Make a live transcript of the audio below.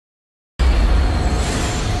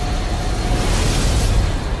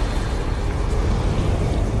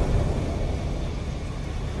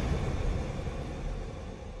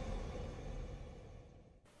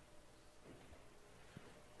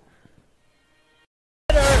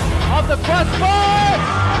off the crossbar.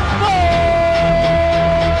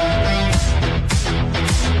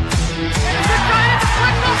 And it's a giant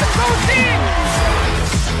deflection off the goal team.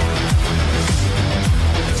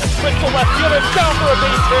 Crystal left fielder down for a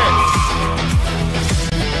base hit.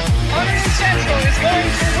 Hunterdon Central is going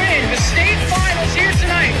to win the state finals here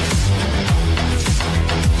tonight.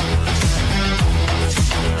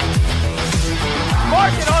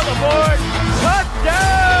 Mark it on the board.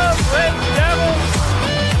 Touchdown, Red Devils.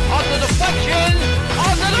 On the deflection.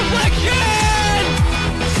 On the deflection.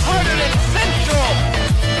 Hunterdon Central.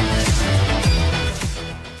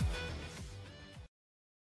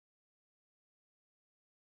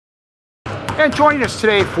 And joining us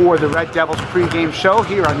today for the Red Devils pregame show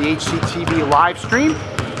here on the HCTV live stream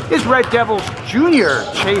is Red Devils junior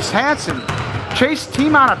Chase Hansen. Chase,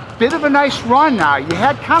 team on a bit of a nice run now. You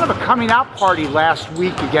had kind of a coming out party last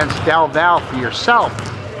week against Del Val for yourself.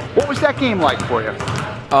 What was that game like for you?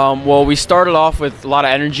 Well, we started off with a lot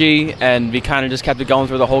of energy, and we kind of just kept it going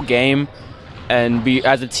through the whole game. And we,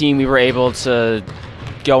 as a team, we were able to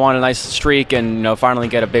go on a nice streak and finally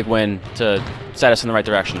get a big win to set us in the right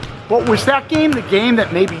direction. Well, was that game the game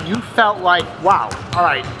that maybe you felt like, wow, all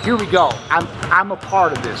right, here we go. I'm a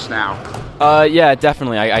part of this now? Yeah,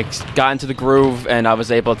 definitely. I got into the groove, and I was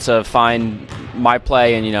able to find my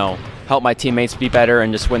play and, help my teammates be better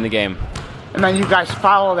and just win the game. And then you guys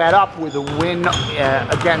follow that up with a win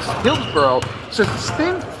against Hillsborough. So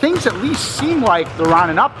things at least seem like they're on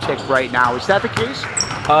an uptick right now. Is that the case?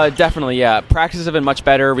 Definitely, yeah. Practices have been much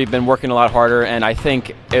better. We've been working a lot harder, and I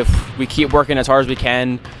think if we keep working as hard as we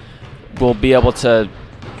can, we'll be able to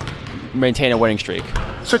maintain a winning streak.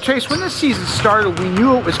 So Chase, when this season started, we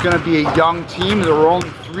knew it was going to be a young team. There were only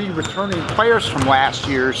 3 returning players from last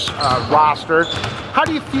year's roster. How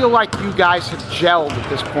do you feel like you guys have gelled at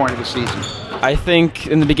this point of the season? I think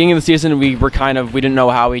in the beginning of the season, we didn't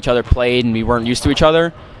know how each other played, and we weren't used to each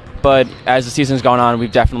other. But as the season's gone on,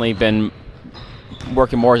 we've definitely been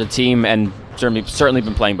working more as a team and certainly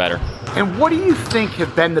been playing better. And what do you think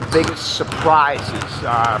have been the biggest surprises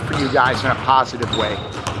for you guys in a positive way?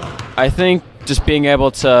 I think just being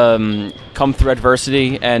able to come through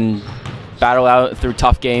adversity and battle out through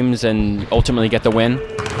tough games and ultimately get the win.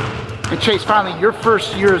 And Chase, finally, your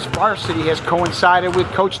first year as varsity has coincided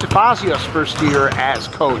with Coach DeFazio's first year as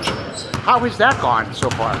coach. How has that gone so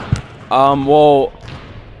far? Well,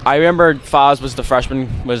 I remember Foz was the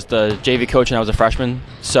JV coach, and I was a freshman,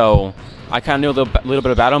 so I kind of knew a little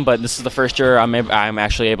bit about him. But this is the first year I'm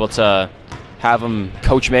actually able to have him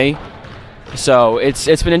coach me. So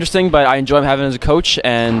it's been interesting, but I enjoy having him as a coach,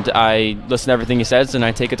 and I listen to everything he says, and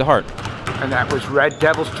I take it to heart. And that was Red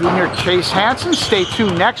Devils junior Chase Hansen. Stay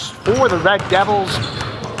tuned next for the Red Devils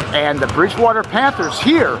and the Bridgewater Panthers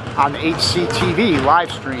here on the HCTV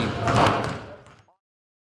live stream.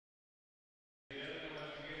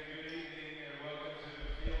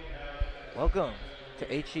 Welcome to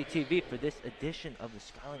HCTV for this edition of the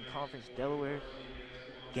Skyline Conference Delaware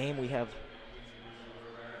game. We'll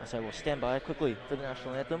stand by quickly for the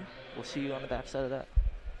national anthem. We'll see you on the backside of that.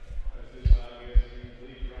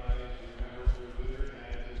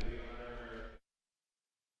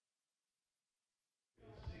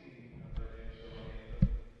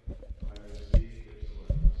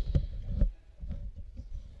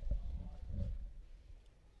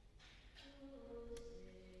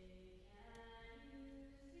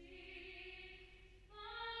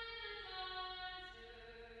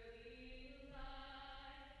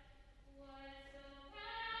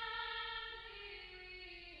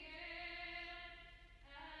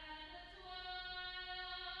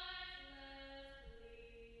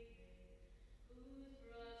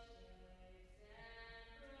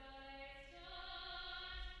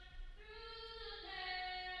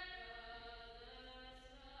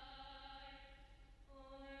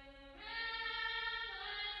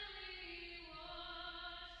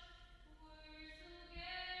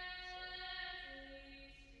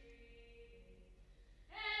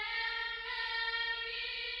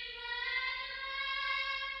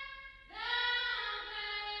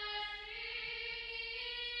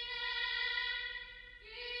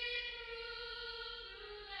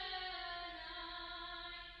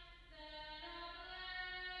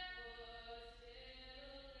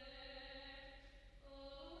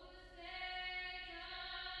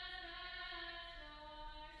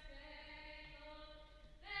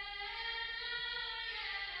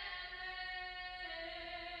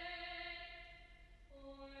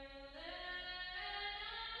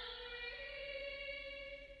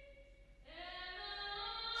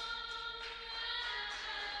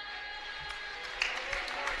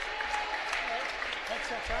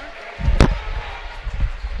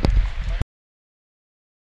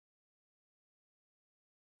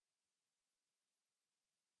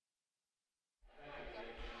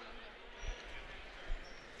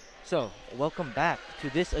 So, welcome back to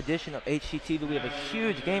this edition of HCTV. We have a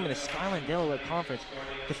huge game in the Skyline Delaware Conference.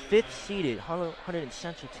 The 5th-seeded Hunterdon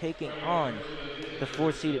Central taking on the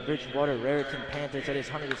 4th-seeded Bridgewater Raritan Panthers. That is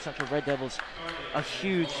Hunterdon Central Red Devils. A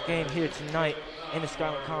huge game here tonight in the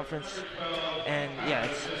Skyline Conference. And yeah,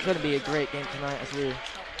 it's going to be a great game tonight as we're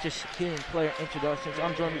just hearing player introductions.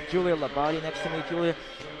 I'm joined with Julia Labate next to me. Julia,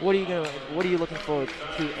 what are you looking forward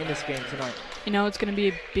to in this game tonight? You know, it's going to be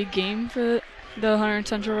a big game for the Hunterdon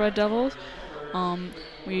Central Red Devils.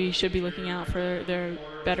 We should be looking out for their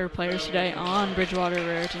better players today on Bridgewater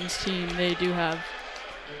Raritan's team. They do have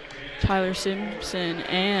Tyler Simpson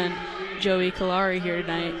and Joey Kalari here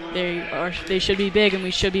tonight. They should be big, and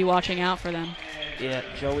we should be watching out for them. Yeah,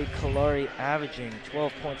 Joey Kalari averaging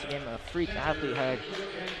 12 points a game. A freak athlete, had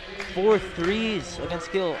 4 threes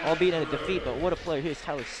against Gill, albeit in a defeat, but what a player. Here's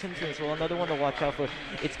Tyler Simpson as well, another one to watch out for.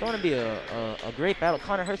 It's going to be a great battle.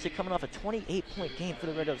 Connor Hersick coming off a 28-point game for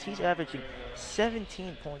the Red Devils. He's averaging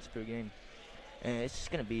 17 points per game. And it's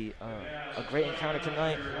just going to be a great encounter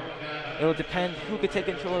tonight. It will depend who can take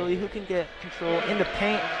control early, who can get control in the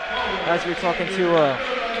paint. As we were talking to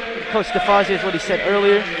Coach DeFazio, is what he said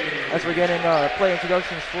earlier, as we're getting player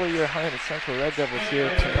introductions for your Hunterdon Central Red Devils here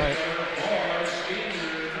tonight.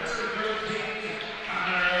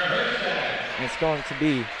 And it's going to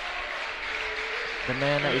be the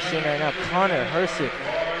man that you're seeing right now, Connor Hersick,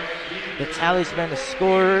 the talisman, the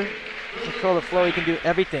scorer, control the flow. He can do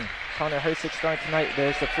everything. Connor Hersick starting tonight.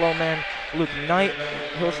 There's the flow man, Luke Knight.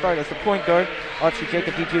 He'll start as the point guard. Archie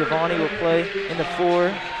Jacob DiGiovanni will play in the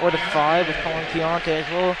 4 or the 5 with Colin Keontae as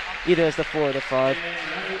well, either as the 4 or the 5.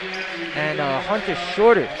 And Hunter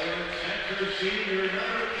Shorter,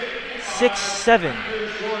 6'7",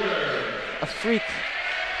 a freak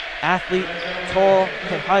athlete, tall,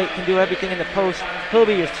 can do everything in the post. He'll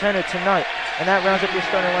be your center tonight. And that rounds up your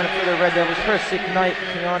starting lineup for the Red Devils. Hersick, Knight,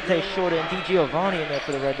 Keontae, Shorter, and DiGiovanni in there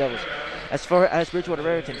for the Red Devils. As far as Bridgewater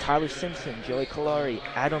Raritan, Tyler Simpson, Joey Kalari,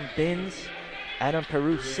 Adam Binns, Adam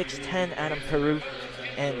Peru, 6'10", Adam Peru,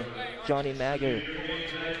 and Johnny Magger,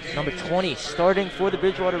 number 20, starting for the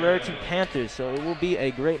Bridgewater Raritan Panthers. So it will be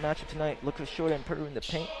a great matchup tonight. Look for Shorter and Peru in the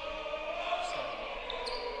paint.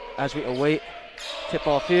 As we await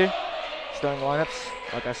tip-off here, starting lineups,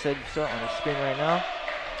 like I said, on the screen right now.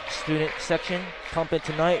 Student section pumping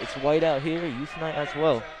tonight. It's white out here. Youth night as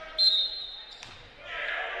well.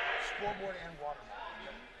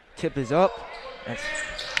 Tip is up. It's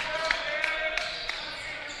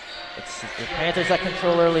the Panthers that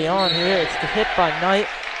control early on here. It's the hit by Knight.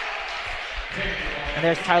 And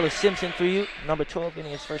there's Tyler Simpson for you, number 12,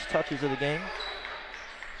 getting his first touches of the game.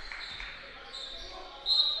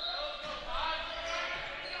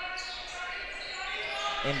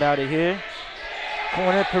 Inbound it here.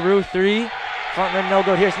 Corner, Peru 3. Front rim, no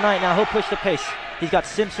good. Here's Knight now. He'll push the pace. He's got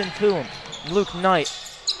Simpson to him. Luke Knight.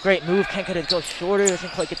 Great move. Can't get it. Goes shorter.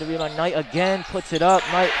 Doesn't quite get the rebound. Knight again puts it up.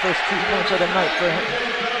 Knight, first 2 points of the night for him.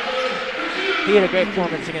 He had a great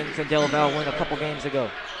performance against the Del Valle win a couple games ago.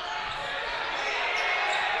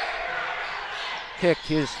 Kicked.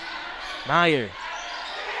 Here's Meyer.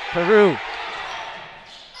 Peru.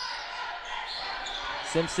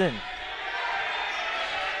 Simpson.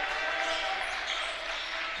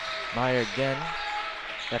 Meyer again.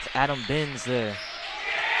 That's Adam Binns there.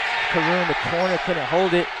 Peru in the corner, couldn't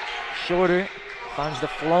hold it. Shorter finds the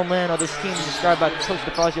flow man of this team described by Coach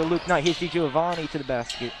DeFazio, Luke Knight. Here's DiGiovanni to the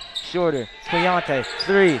basket. Shorter, Keontae,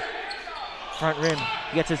 3. Front rim,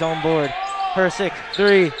 he gets his own board. Hersick,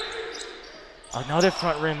 3. Another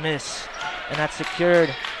front rim miss. And that's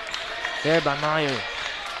secured there by Meyer.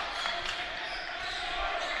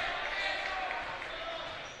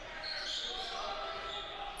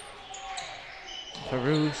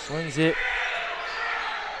 Peru swings it.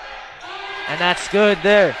 And that's good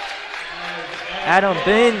there. Adam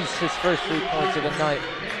Binns, his first 3 points of the night.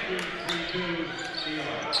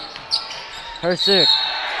 Hersick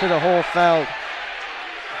to the hole, fouled.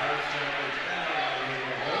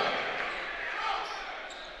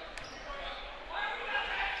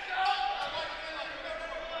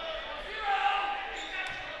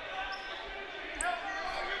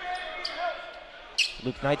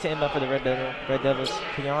 Luke Knight to inbound for the Red Devils.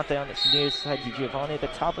 Keontae on the near side. DiGiovanni at the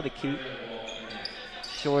top of the key.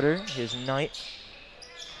 Shorter. Here's Knight.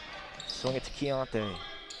 Swing it to Keontae.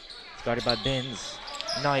 It's guarded by Binns.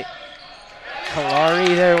 Knight. Kalari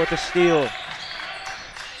there with the steal.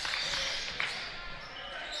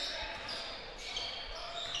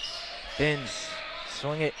 Binns.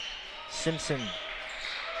 Swing it. Simpson.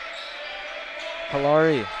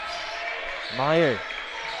 Kalari. Meyer.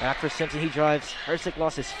 Back for Simpson, he drives. Hersick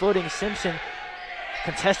lost his footing. Simpson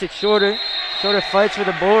contested Shorter. Shorter fights for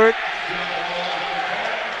the board.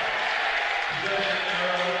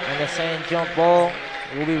 And the same jump ball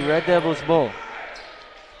will be Red Devils ball.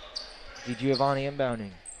 Giovanni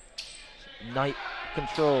inbounding. Knight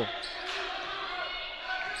control.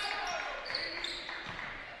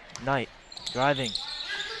 Knight driving.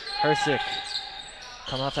 Hersick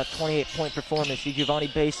coming off that 28-point performance. Giovanni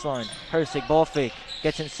baseline. Hersick ball fake.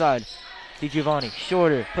 Gets inside. Giovanni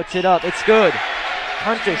shorter. Puts it up. It's good.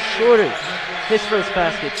 Hunter shorter. His first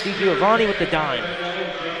basket. Giovanni with the dime.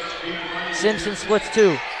 Simpson splits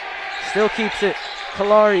two. Still keeps it.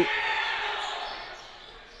 Kalari.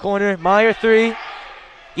 Corner. Meyer three.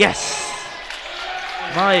 Yes.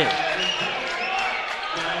 Meyer.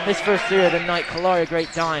 His first three of the night. Kalari,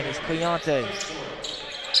 great dime. Is Cleante.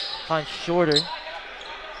 Finds shorter.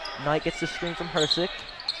 Knight gets the screen from Hersick.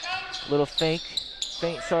 Little feint,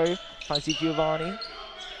 sorry. Finds Giovanni.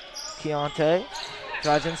 Keontae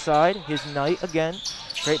drives inside. Here's Knight again.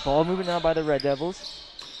 Great ball movement now by the Red Devils.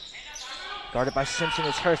 Guarded by Simpson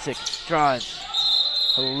is Hersick. Drives.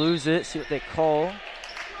 He'll lose it. See what they call.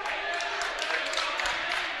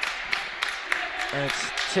 And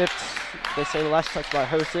it's tipped. They say the last touch by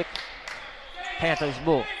Hersick. Panthers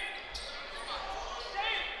ball.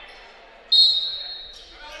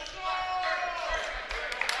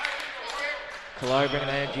 Kalari bringing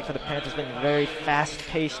energy for the Panthers. Been very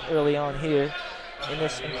fast-paced early on here in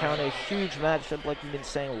this encounter. A huge matchup, like we've been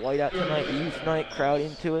saying. Whiteout tonight, youth night, crowd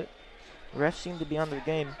into it. Refs seem to be on their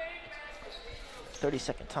game.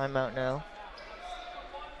 30-second timeout now.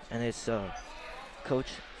 And it's Coach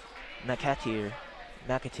McAteer,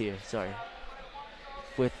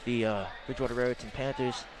 with the Bridgewater Raritan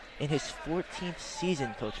Panthers. In his 14th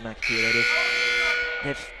season, Coach McAteer, that is.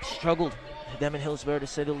 They've struggled, them in Hillsborough, to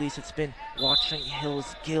say the least. It's been Watchung,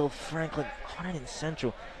 Hills, Gill, Franklin, Hunterdon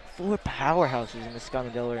Central. 4 powerhouses in the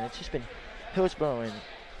Skyline, Delaware, and it's just been Hillsborough and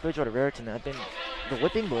Bridgewater Raritan that have been the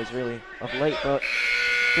whipping boys, really, of late. But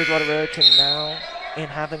Bridgewater Raritan now in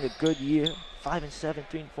having a good year, 5-7,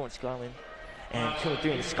 3-4 in Skyline, and 2-3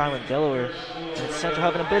 in Skyline, Delaware. And Central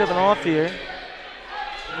having a bit of an off year,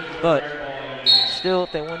 but still,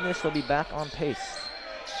 if they win this, they'll be back on pace.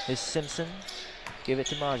 Here's Simpson. Give it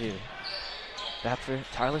to Maju. Back for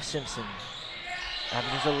Tyler Simpson.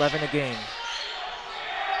 Averages 11 a game.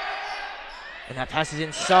 And that passes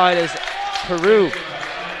inside as Peru.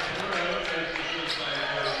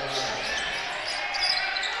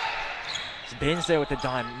 Spins there with the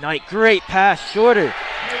dime. Knight, great pass, shorter.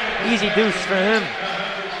 Easy deuce for him.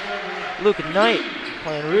 Luke Knight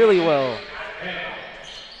playing really well.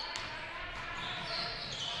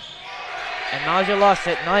 And Naja lost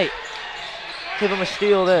at Knight. Give him a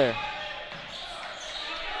steal there.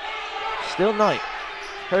 Still Knight.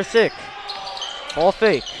 Hersick. Ball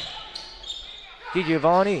fake.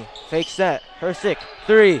 Giovanni fakes that. Hersick.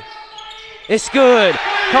 3. It's good.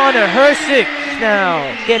 Connor Hersick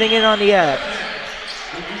now getting in on the act.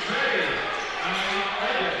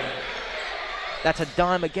 That's a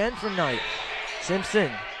dime again for Knight.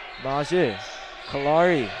 Simpson. Major.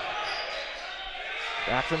 Kalari.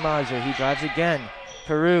 Back for Major. He drives again.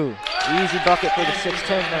 Peru. Easy bucket for the 6'10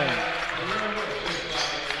 man.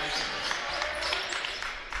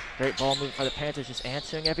 Great ball move for the Panthers, just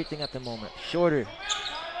answering everything at the moment. Shorter.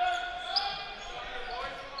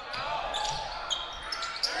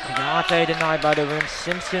 Keontae denied by the rim.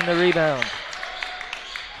 Simpson the rebound.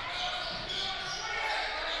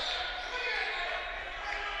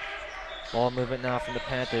 Ball movement now from the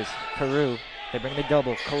Panthers. Peru. They bring the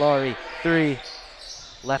double. Kalari. 3.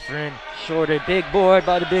 Left rim. Shorter. Big board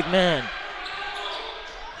by the big man.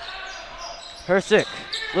 Hersick.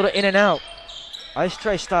 Little in and out. Ice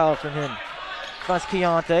tray style from him. Finds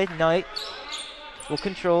Keontae. Knight will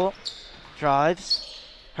control. Drives.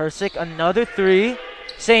 Hersick. Another 3.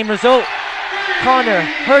 Same result. Connor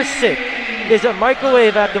Hersick is a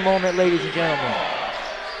microwave at the moment, ladies and gentlemen.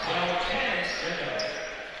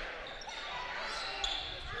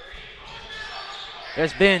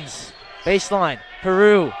 There's Binns. Baseline.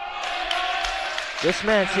 Peru. This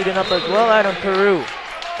man's heating up as well, Adam Peru.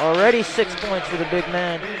 Already 6 points for the big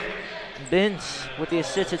man. Binns with the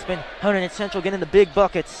assist. It's been Hunterdon Central getting the big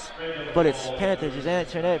buckets, but it's Panthers just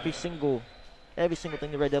answering every single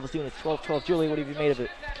thing the Red Devils do. And it's 12-12. Julie, what have you made of it?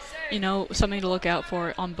 You know, something to look out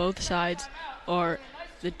for on both sides are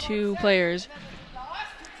the 2 players,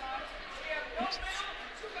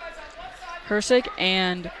 Hersick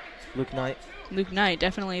and Luke Knight.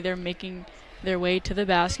 Definitely, they're making their way to the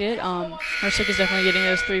basket. Hersick is definitely getting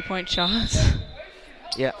those 3-point shots.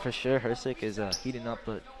 Yeah, for sure. Hersick is heating up,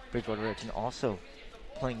 but Bridgewater Raritan also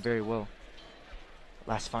playing very well.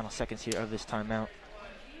 'Final 'Last seconds here of this timeout.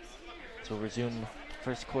 So we'll resume the coverage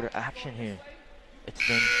first quarter action here. It's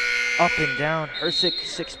been up and down. Hersick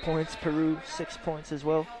 6 points, Peru 6 points as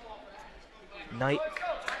well. Knight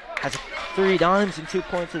has 3 dimes and 2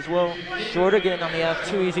 points as well. Shorter getting on the out,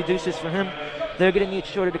 2 easy deuces for him. They're going to need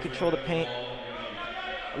Shorter to control the paint.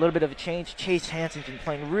 A little bit of a change. Chase Hansen's been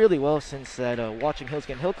playing really well since that Watching Hills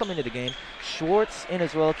game. He'll come into the game. Schwartz in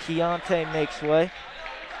as well. Keontae makes way.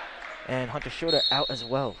 And Hunter Shorter out as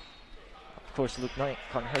well. Of course, Luke Knight,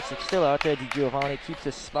 Connor Hersick still out there. DiGiovanni keeps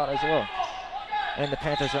his spot as well. And the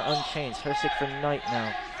Panthers are unchanged. Hersick for Knight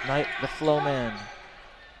now. Knight, the flow man.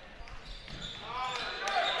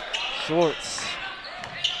 Schwartz.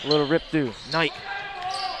 A little rip through. Knight.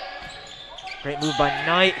 Great move by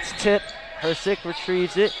Knight. It's tipped. Hersick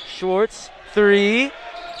retrieves it. Schwartz. 3.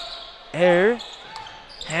 Air.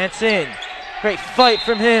 Hansen. Great fight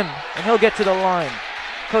from him. And he'll get to the line.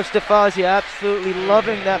 Coach DeFazio absolutely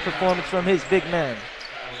loving that performance from his big man.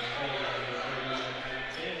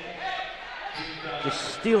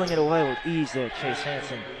 Just stealing it away with ease there, Chase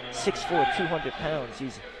Hansen. 6'4", 200 pounds.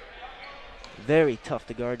 He's very tough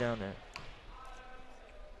to guard down there.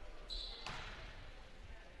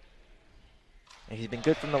 And he's been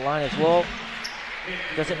good from the line as well.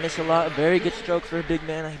 Doesn't miss a lot. A very good stroke for a big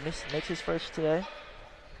man. He makes his first today.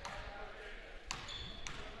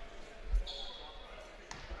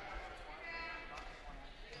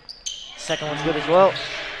 Second one's good as well.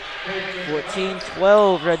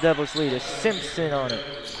 14-12, Red Devils lead. There's Simpson on it.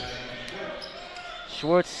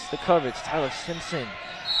 Schwartz, the coverage. Tyler Simpson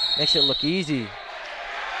makes it look easy.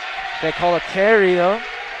 They call a carry, though.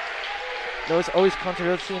 Those always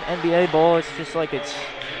controversy in NBA ball. It's just like it's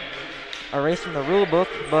erased from the rule book,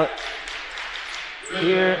 but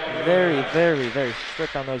here, very, very, very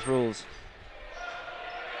strict on those rules.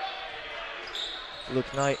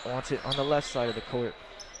 Luke Knight wants it on the left side of the court.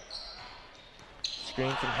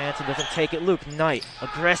 Screen from Hansen, doesn't take it. Luke Knight,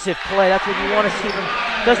 aggressive play. That's what you want to see from.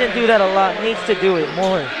 Doesn't do that a lot. Needs to do it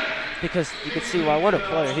more because you can see why. What a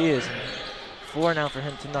player he is. 4 now for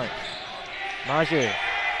him tonight. Major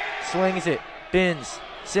swings it. Bins.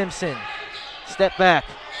 Simpson. Step back.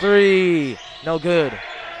 3. No good.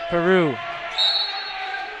 Peru.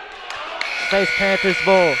 Face Panthers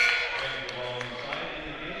ball.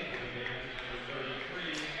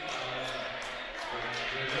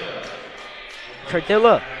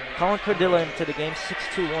 Cardilla. Colin Cardilla into the game.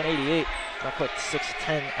 6'2", 188. Not quite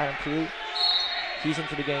 6'10", Adam Peru. He's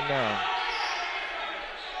into the game now.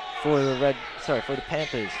 For the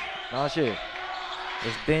Panthers. Najee.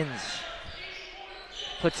 There's Bins.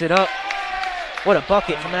 Puts it up. What a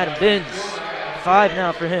bucket from Adam Bins. 5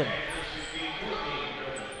 now for him.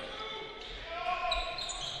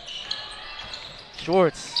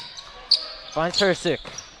 Schwartz. Finds Hersick.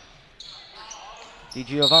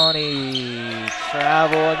 DiGiovanni.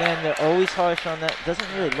 Travel again. They're always harsh on that. Doesn't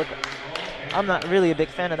really look. I'm not really a big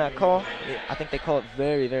fan of that call. I think they call it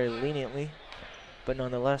very, very leniently. But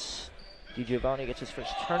nonetheless, DiGiovanni gets his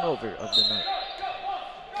first turnover of the night.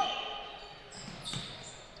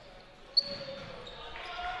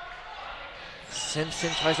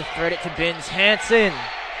 Simpson tries to thread it to Bins. Hansen.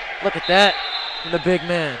 Look at that from the big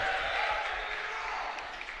man.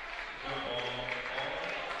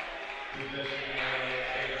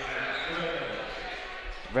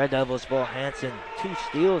 Red Devils ball. Hansen. 2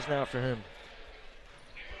 steals now for him.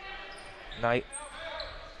 Knight.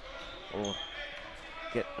 Hopes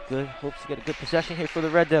to get a good possession here for the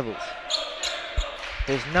Red Devils.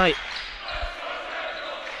 There's Knight.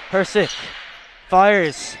 Hersick.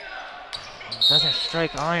 Fires. Doesn't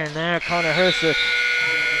strike iron there. Connor Hersick.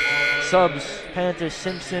 Subs. Panthers.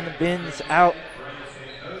 Simpson. Bins out.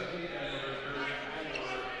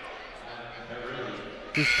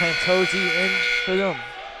 Who's Pantosi in for them?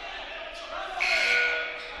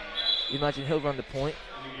 You imagine he'll run the point.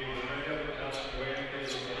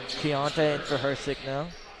 Keontae in for Hersick now.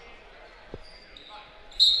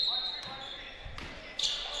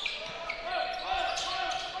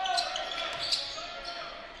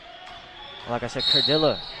 Like I said,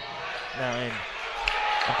 Cardilla now in.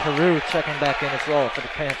 And Peru checking back in as well for the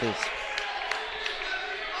Panthers.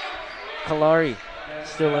 Kalari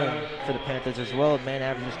still in for the Panthers as well. Man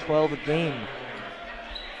averages 12 a game.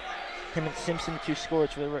 Him and Simpson 2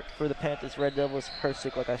 scores for the Panthers. Red Devils.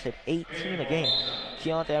 Hersick, like I said, 18 a game.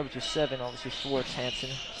 Keontae averages 7. Obviously Schwartz, Hansen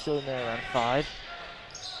still in there around 5.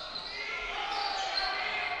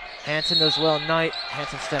 Hansen does well. Knight.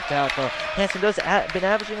 Hansen stepped out though. Hansen does been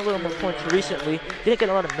averaging a little more points recently. Didn't get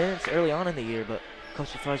a lot of minutes early on in the year, but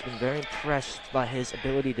Coach DeFazio has been very impressed by his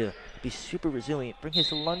ability to be super resilient. Bring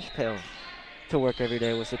his lunch pail to work every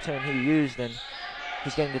day was the term he used, and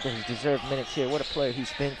he's getting his deserved minutes here. What a player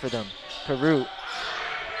he's been for them. Peru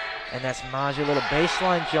And that's Maj, a little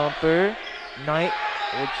baseline jumper. Knight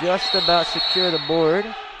will just about secure the board.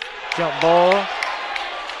 Jump ball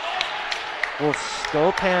will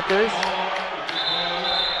go Panthers.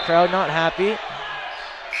 Crowd not happy.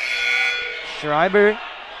 Schreiber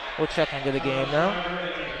will check into the game now.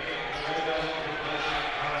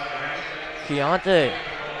 Keontae.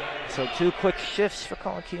 So 2 quick shifts for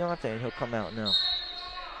Colin Keontae, and he'll come out now.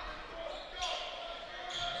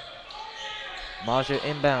 Maja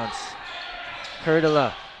inbounds.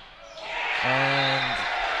 Kurtula. And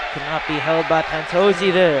cannot be held by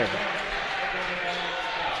Pantosi there.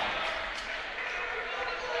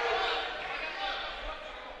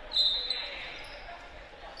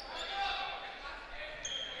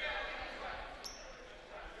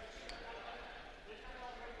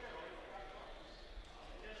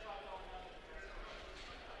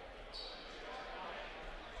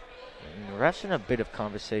 Refs in a bit of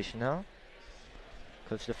conversation now.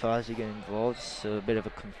 Coach DeFazzi getting involved. So a bit of a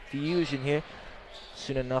confusion here.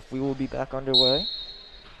 Soon enough, we will be back underway.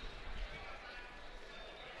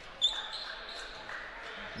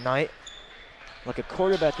 Knight, like a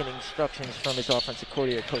quarterback, getting instructions from his offensive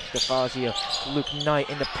coordinator, Coach DeFazio. Luke Knight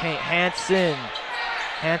in the paint. Hansen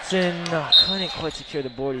couldn't quite secure the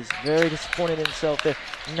board. He's very disappointed in himself there.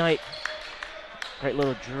 Knight, great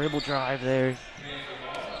little dribble drive there.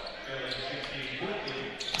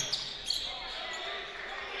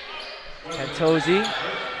 Pantosi.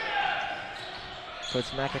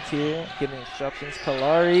 Coach McAteer giving instructions.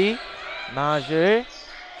 Kalari. Majer.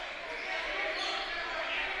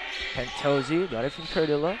 Pantosi. Got it from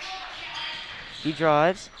Kurtula. He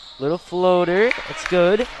drives. Little floater. It's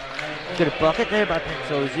good. Good bucket there by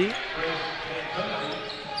Pantosi.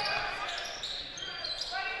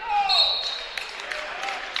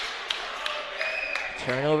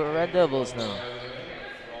 Turnover Red Devils now.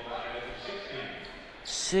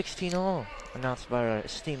 16 all, announced by our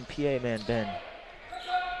esteemed PA man, Ben.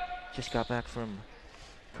 Just got back from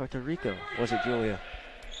Puerto Rico. Was it, Julia?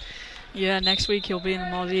 Yeah, next week he'll be in the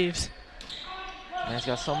Maldives. Man's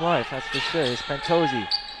got some life, that's for sure. It's Pantosi.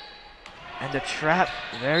 And the trap,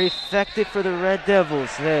 very effective for the Red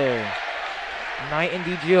Devils there. Knight and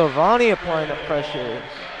DiGiovanni applying the pressure.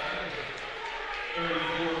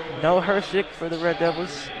 No Hershik for the Red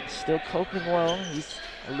Devils. Still coping well. He's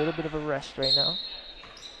a little bit of a rest right now.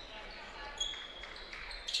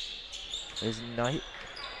 There's Knight.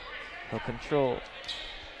 He'll control.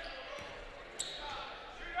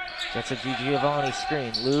 Gets a DiGiovanni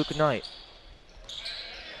screen. Luke Knight.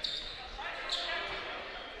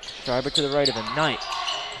 Schreiber to the right of him. Knight.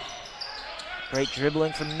 Great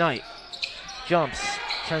dribbling from Knight. Jumps.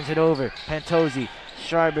 Turns it over. Pantosi.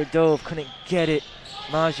 Schreiber dove. Couldn't get it.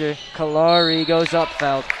 Majer. Kalari goes up.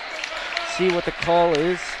 Fouled. See what the call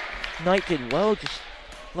is. Knight did well. Just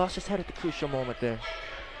lost his head at the crucial moment there.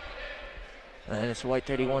 And it's white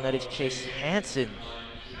 31, that is Chase Hansen.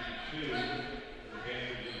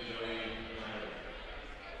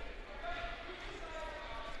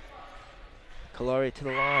 Kalari to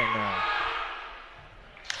the line now.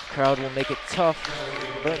 Crowd will make it tough,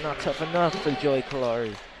 but not tough enough for Joey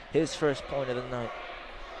Kalari. His first point of the night.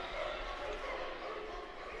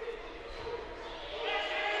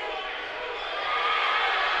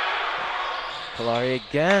 Kalari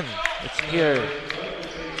again. It's pure.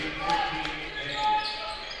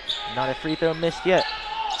 Not a free throw missed yet.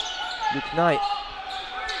 Luke Knight.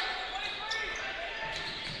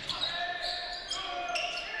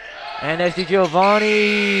 And there's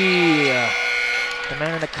DiGiovanni. The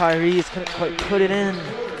man in the Kyries couldn't quite put it in.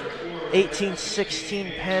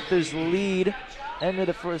 18-16 Panthers lead. End of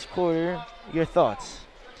the first quarter. Your thoughts?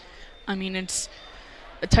 I mean, it's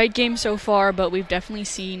a tight game so far, but we've definitely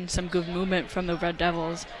seen some good movement from the Red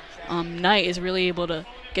Devils. Knight is really able to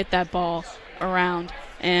get that ball around.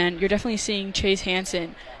 And you're definitely seeing Chase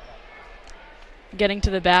Hansen getting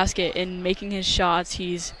to the basket and making his shots.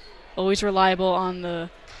 He's always reliable on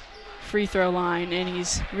the free throw line, and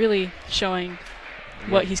he's really showing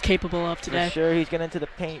what he's capable of today. For sure, he's getting into the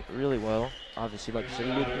paint really well. Obviously, like you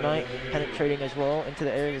said, Luke Knight penetrating as well into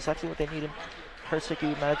the area. It's actually what they need him.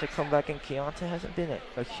 Persiki managed to come back, and Keontae hasn't been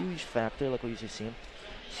a huge factor like we usually see him.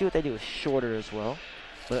 See what they do with Shorter as well.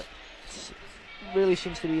 But it really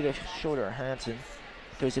seems to be the Shorter Hansen.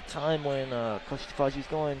 There's a time when Coach DeFazio's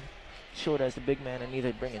going Short as the big man and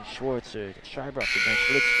either bringing Schwartz or Schreiber off the bench.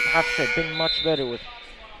 But it's, I have to say, been much better with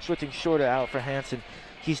switching Shorter out for Hansen.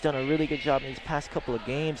 He's done a really good job in these past couple of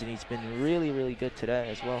games, and he's been really, really good today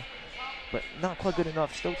as well. But not quite good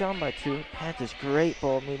enough. Still down by 2. Panthers, great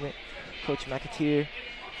ball movement. Coach McAteer,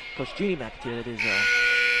 Coach Judy McAteer, that is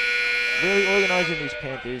really organizing these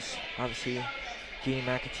Panthers. Obviously, Gene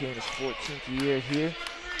McAtee in his 14th year here.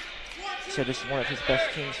 He said this is one of his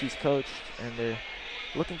best teams he's coached, and they're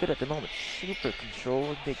looking good at the moment. Super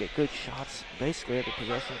controlled. They get good shots basically every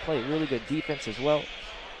possession. Play really good defense as well.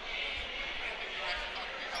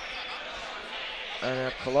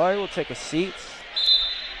 And Kalari will take a seat.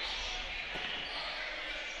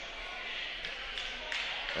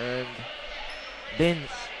 And Binns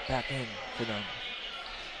back in for them.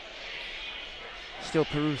 Still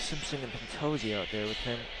Peru, Simpson, and Pantosi out there with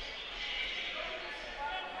him.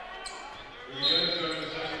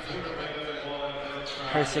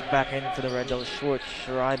 Hersick back in for the Red Devils. Schwartz,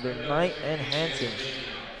 Schreiber, Knight, and Hansen.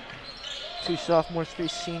 2 sophomores, 3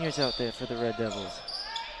 seniors out there for the Red Devils.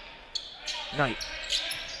 Knight.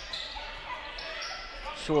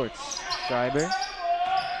 Schwartz, Schreiber,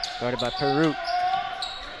 guarded by Peru.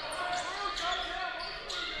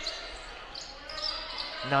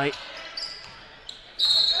 Knight.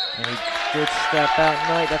 And he did step out.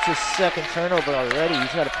 Knight, that's his 2nd turnover already.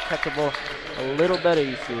 He's got to protect the ball a little better,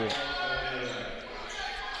 you feel.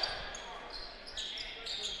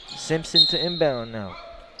 Simpson to inbound now.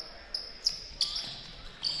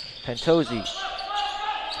 Pantosi.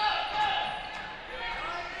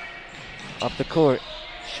 Up the court.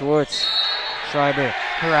 Schwartz. Schreiber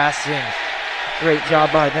harassing. Great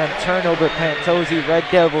job by them. Turnover, Pantosi. Red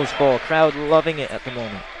Devils ball. Crowd loving it at the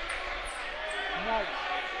moment.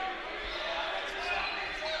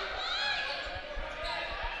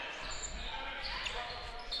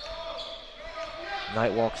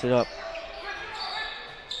 Knight walks it up.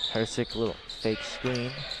 Hersick, little fake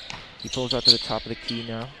screen. He pulls out to the top of the key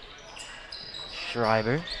now.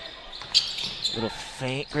 Schreiber. Little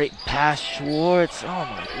feint, great pass. Schwartz. Oh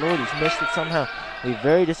my lord, he's missed it somehow. He's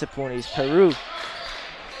very disappointed. He's Peru.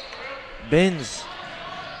 Binns.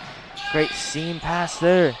 Great seam pass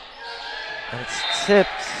there. And it's tipped.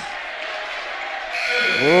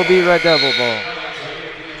 Will be Red Devil ball.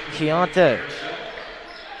 Keontae.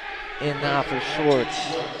 In now for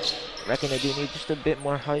Schwartz. Reckon they do need just a bit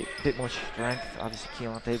more height, a bit more strength. Obviously,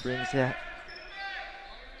 Keontae brings that.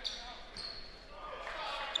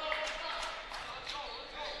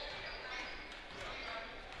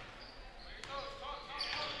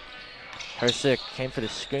 Hersick came for the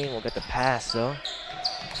screen. We'll get the pass, though.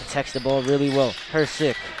 Protects the ball really well.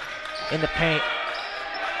 Hersick in the paint.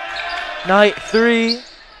 Knight, 3.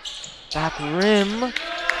 Back rim.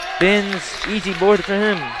 Binns, easy board for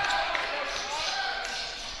him.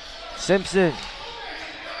 Simpson.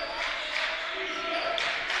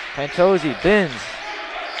 Pantosi, Binns.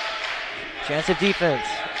 Chance of defense.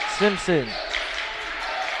 Simpson.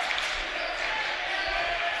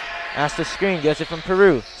 Asks the screen, gets it from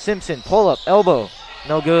Peru. Simpson, pull up, elbow.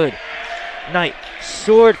 No good. Knight,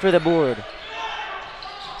 sword for the board.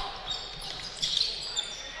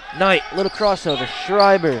 Knight, little crossover.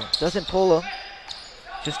 Schreiber, doesn't pull him.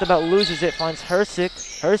 Just about loses it, finds Hersick.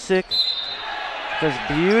 Hersick does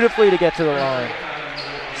beautifully to get to the line.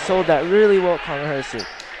 Sold that really well, Connor Hersick.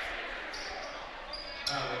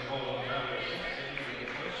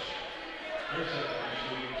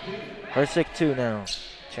 Hersick 2 now.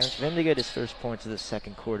 Chance for him to get his first points of the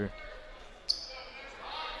 2nd quarter.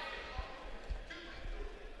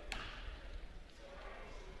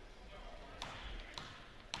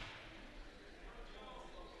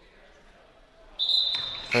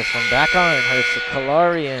 First one back on, Hersick,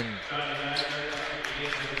 Kalari in.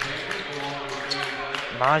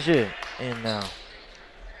 Maja in now.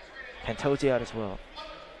 Pantosi out as well.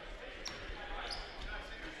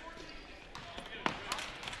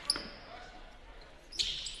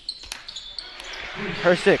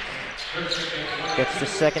 Hersick gets the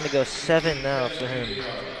 2nd to go. 7 now for him.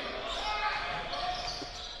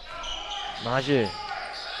 Maja.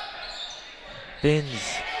 Binns.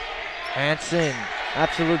 Hansen.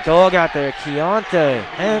 Absolute dog out there. Keontae.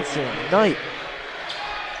 Hansen. Knight.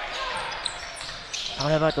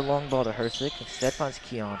 How about the long ball to Hersick? Instead finds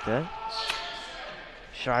Keontae.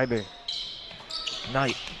 Schreiber.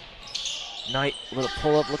 Knight. Knight. Little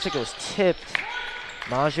pull up. Looks like it was tipped.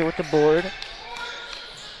 Maja with the board.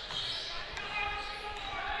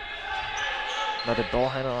 Another ball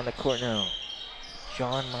handler on the court now.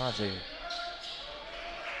 John Maja.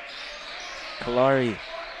 Kalari.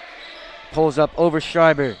 Pulls up over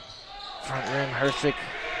Schreiber. Front rim, Hersick.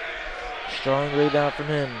 Strong rebound from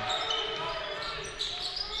him.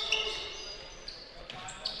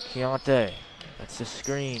 Keontae. That's the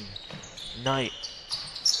screen. Knight.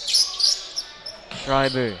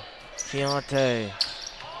 Schreiber. Keontae.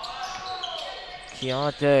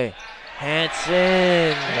 Keontae.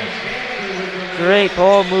 Hansen. Great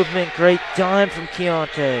ball movement, great dime from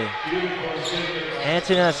Keontae.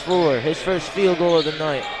 Hanson has 4, his first field goal of the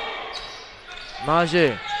night.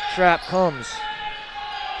 Majer, trap comes.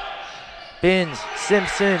 Binns,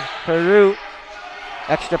 Simpson, Peru.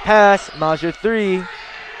 Extra pass, Majer 3.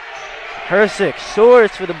 Hersick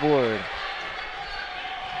soars for the board.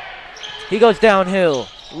 He goes downhill.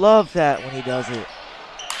 Love that when he does it.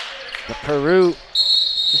 But Peru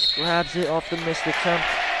just grabs it off the missed attempt.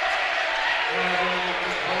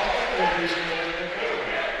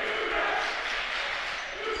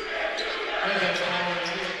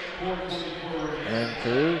 And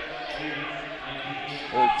Peru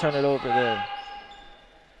will turn it over there.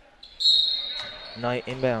 Knight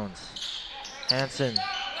inbounds. Hanson.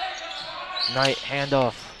 Knight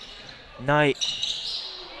handoff. Knight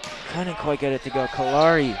couldn't quite get it to go.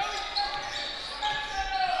 Kalari.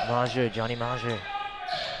 Majer, Johnny Majer.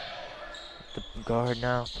 The guard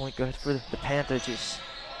now. Point guard for the Panthers is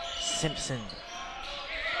Simpson.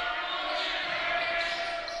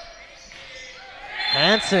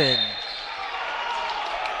 Hanson.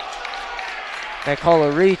 They call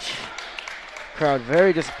a reach. Crowd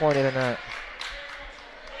very disappointed in that.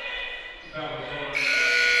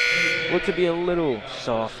 Looked to be a little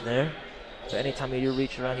soft there. So anytime you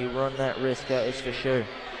reach around, you run that risk, that is for sure.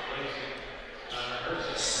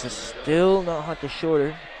 So still not Hunter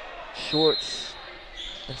shorter. Shorts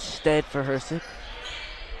instead for Hersick.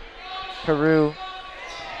 Peru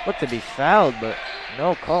looked to be fouled, but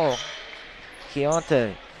no call.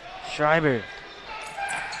 Keontae, Schreiber,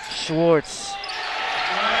 Schwartz.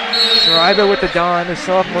 Schreiber with the dime. The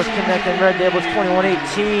sophomores connecting. Red Devils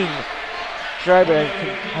 21-18. Schreiber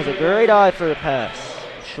has a great eye for the pass.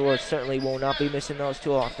 Schwartz certainly will not be missing those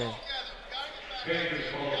too often.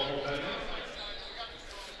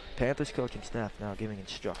 Panthers coaching staff now giving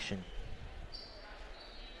instruction.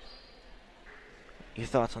 Your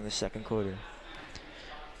thoughts on the second quarter?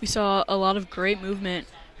 We saw a lot of great movement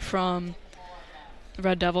from the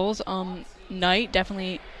Red Devils. Knight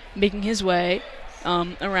definitely making his way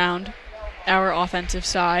around our offensive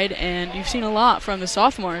side, and you've seen a lot from the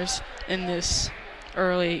sophomores in this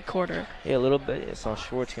early quarter. Yeah, a little bit. I saw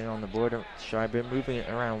Schwartz getting on the board. Schreiber moving it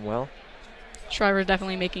around well. Schreiber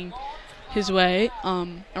definitely making his way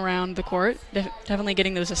around the court, definitely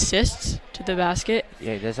getting those assists to the basket.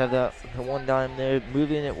 Yeah, he does have the one dime there,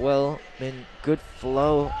 moving it well. Been good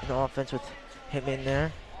flow in offense with him in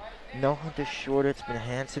there. No Hunter shorter. It's been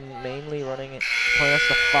Hanson mainly running it, playing us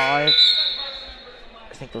the 5.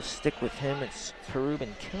 I think they'll stick with him. It's Peru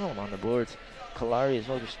been killing him on the boards. Kalari as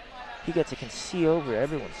well. Just he gets can see over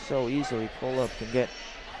everyone so easily. Pull up, can get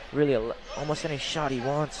really almost any shot he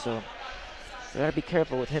wants. So you gotta be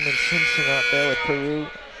careful with him and Simpson out there with Peru.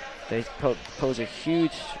 They pose a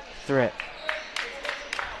huge threat.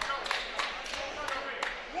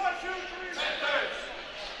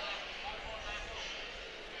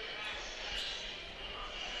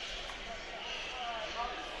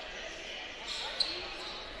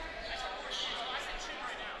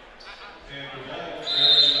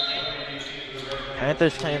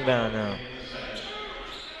 Panthers came down now.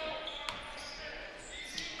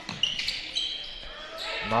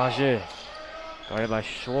 Majer, guarded by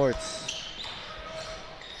Schwartz.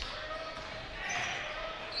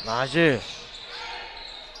 Majer.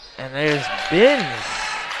 And there's Binns.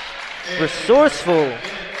 Resourceful.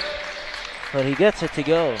 But he gets it to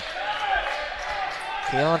go.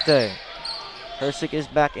 Keontae. Hersick is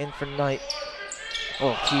back in for Knight.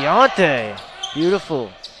 Oh, Keontae.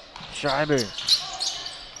 Beautiful. Schreiber.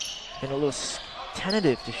 Been a little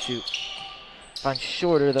tentative to shoot. Finds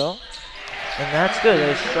shorter though. And that's good.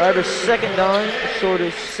 There's Schreiber's second dime,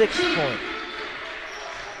 Shorter's 6th point.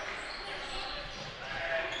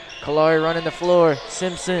 Kalari running the floor.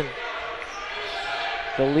 Simpson.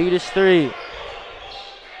 The lead is 3.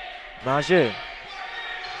 Majer.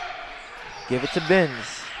 Give it to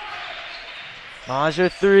Binns.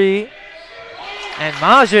 Majer 3. And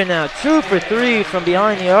Majer now 2 for 3 from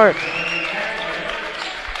behind the arc.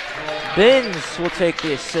 Binns will take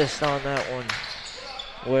the assist on that one.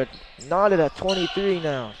 We're knotted at 23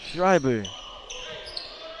 now. Schreiber.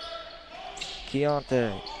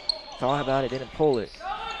 Keontae. Thought about it, didn't pull it.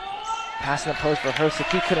 Passing the post for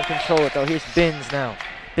Hersick. He couldn't control it though. Here's Binns now.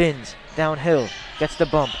 Binns downhill. Gets the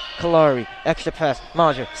bump. Kalari. Extra pass.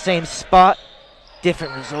 Majer. Same spot.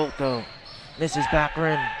 Different result though. Misses back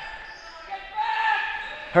rim.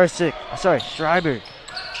 Hersick. Schreiber.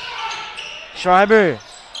 Schreiber.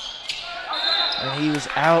 And he was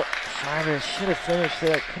out. Schreiber should have finished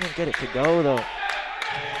there. Couldn't get it to go though.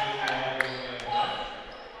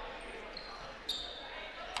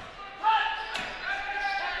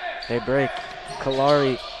 They break.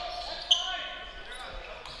 Kalari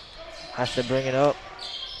has to bring it up.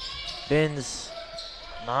 Bins.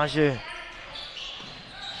 Maja.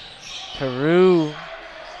 Peru.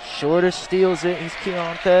 Shorter steals it. He's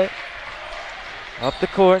Keontae. Up the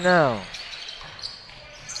court now.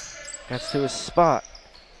 Gets to his spot.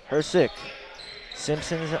 Hersick.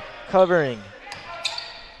 Simpson's covering.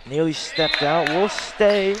 Nearly stepped out. Will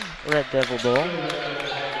stay. Red Devil ball.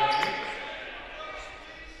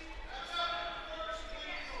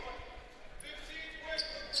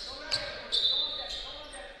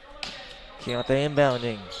 Keontae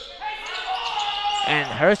inbounding. And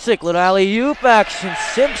Hersick, little alley-oop action.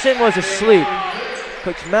 Simpson was asleep.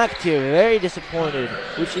 Coach McTeer very disappointed.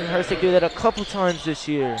 We've seen Hersick do that a couple times this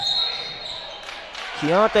year.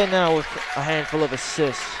 Keontae now with a handful of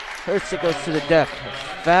assists. Hersick goes to the deck.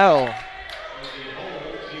 Foul.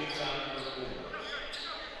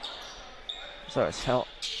 Sorry, it's foul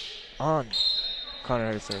on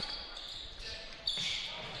Connor Hersick.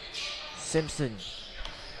 Simpson.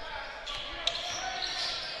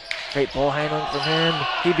 Great ball handling from him.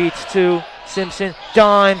 He beats two. Simpson,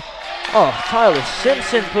 dime. Oh, Tyler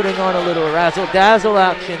Simpson putting on a little razzle-dazzle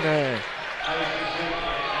action there.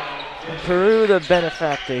 Peru, the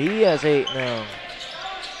benefactor. He has 8 now.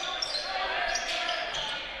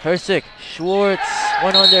 Hersick, Schwartz,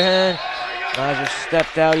 one underhand. Maja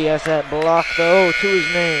stepped out. He has that block, though, to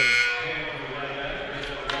his name.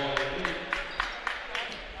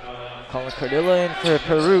 Colin Cardilla in for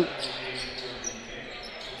Peru.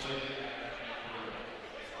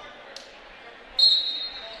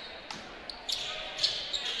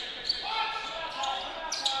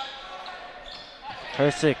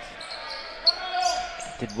 Hersick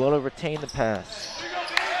did well to retain the pass.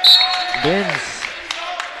 Bins.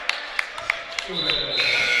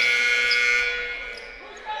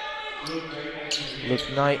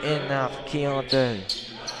 Luke Knight in now for Keontae.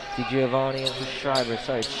 DiGiovanni in for Schreiber.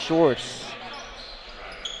 Sorry, it's Schwartz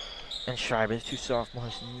and Schreiber, the 2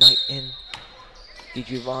 sophomores. Knight in.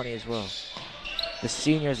 DiGiovanni as well. The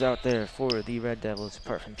seniors out there for the Red Devils,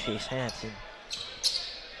 apart from Chase Hansen.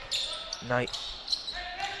 Knight.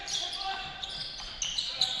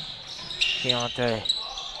 Keontae.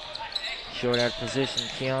 Short out of position.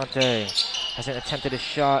 Keontae hasn't attempted a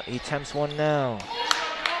shot. He attempts one now.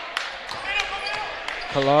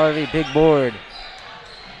 Kalari, big board.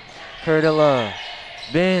 Cardilla.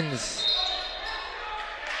 Bins.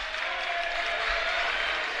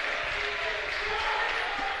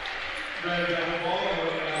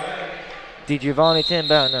 DiGiovanni to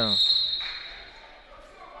inbound now.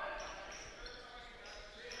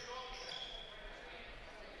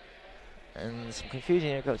 And some confusion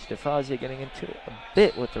here. Coach DeFazio getting into it a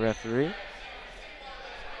bit with the referee.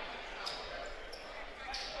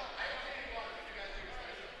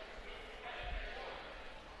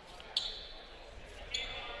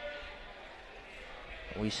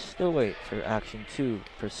 We still wait for action 2 to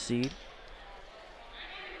proceed.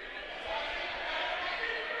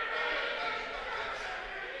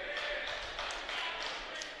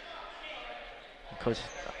 Coach,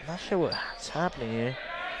 I'm not sure what's happening here.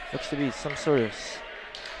 Looks to be some sort of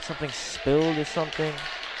something spilled or something.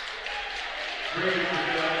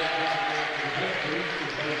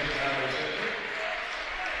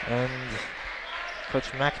 And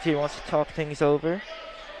Coach McAtee wants to talk things over.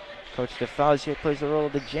 Coach DeFazio plays the role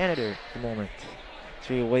of the janitor at the moment.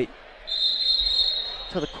 So we wait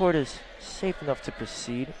until the court is safe enough to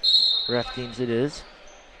proceed. Ref deems it is.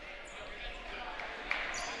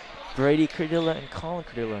 Brady Cardilla and Colin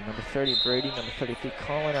Cardilla. Number 30 Brady, number 33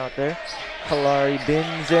 Colin out there. Kalari,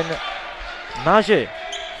 Bins, and Maje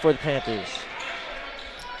for the Panthers.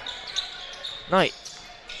 Knight.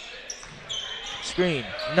 Screen.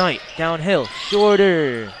 Knight. Downhill.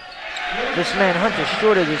 Shorter. This man Hunter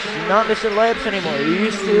Shorter is not missing layups anymore. He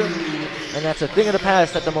used to. And that's a thing of the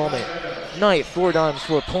past at the moment. Knight, 4 dimes,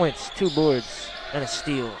 4 points, 2 boards, and a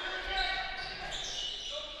steal.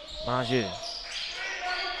 Maje.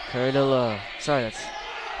 Cardilla. Sorry, that's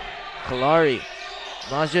Kalari.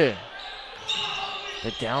 Maje.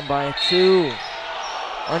 They're down by 2.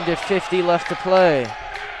 Under 50 left to play.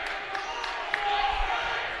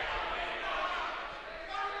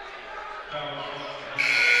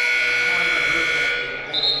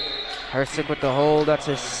 Hersick with the hold. That's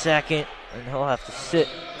his second, and he'll have to sit.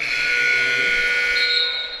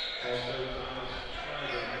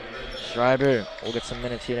 Schreiber will get some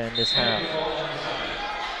minutes here to end this half.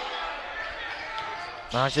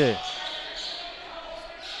 Maje.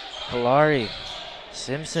 Kalari.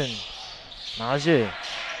 Simpson. Maje.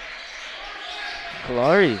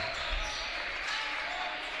 Kalari.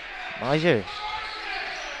 Maje.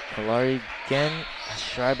 Kalari Again,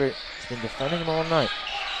 Schreiber has been defending him all night.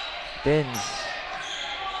 Binns.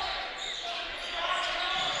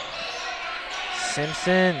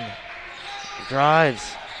 Simpson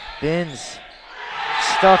drives. Binns.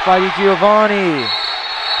 Stuffed by DiGiovanni.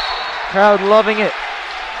 Crowd loving it.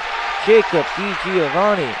 Jacob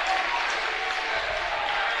DiGiovanni.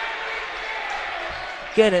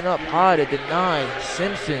 Getting up high to deny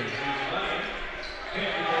Simpson.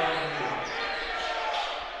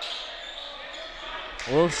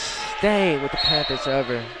 Will stay with the Panthers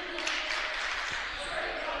ever.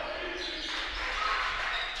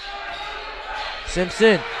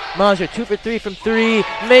 Simpson, Maja 2 for 3 from 3,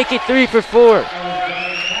 make it 3 for 4.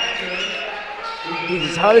 He's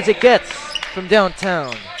as hot as it gets from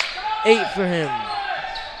downtown. 8 for him.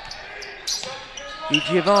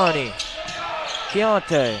 DiGiovanni,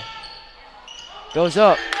 Keontae goes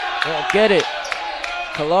up, won't get it.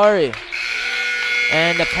 Kalari.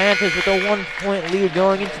 And the Panthers with a 1-point lead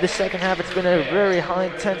going into the second half. It's been a very high,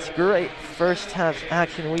 intense, great first half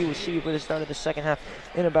action. We will see you for the start of the second half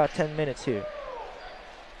in about 10 minutes here.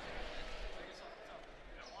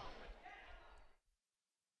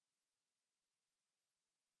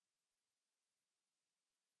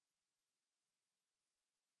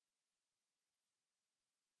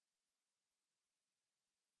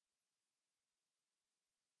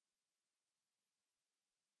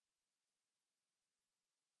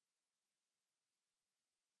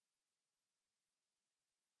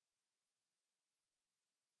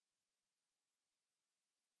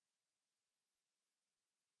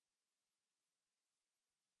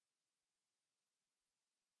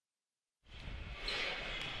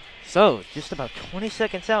 So, just about 20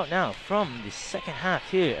 seconds out now from the second half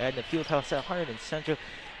here at the Fieldhouse at Hunterdon Central.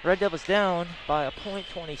 Red Devils down by a point,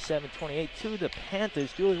 27-28 to the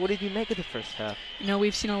Panthers. Julie, what did you make of the first half? You know,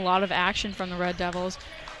 we've seen a lot of action from the Red Devils.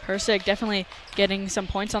 Hersig definitely getting some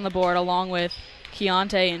points on the board along with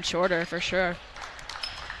Keontae and Shorter for sure.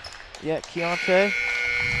 Yeah, Keontae,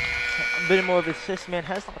 a bit more of an assist man,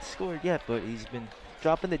 has not scored yet, but he's been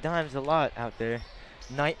dropping the dimes a lot out there.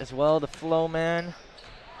 Knight as well, the flow man.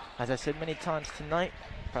 As I said many times tonight,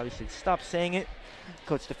 probably should stop saying it.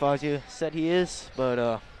 Coach DeFazio said he is,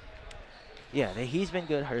 but yeah, he's been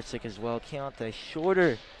good. Hersig as well. Keontae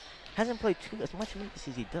Shorter hasn't played as much minutes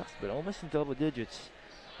as he does, but almost in double digits.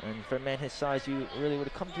 And for a man his size, you really would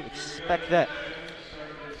have come to expect that.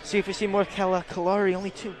 See if we see more Kalari,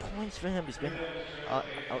 only 2 points for him. He's been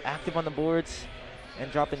active on the boards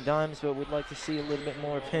and dropping dimes, but we'd like to see a little bit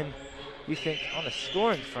more of him, you think, on the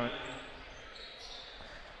scoring front.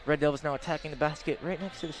 Red Devils now attacking the basket right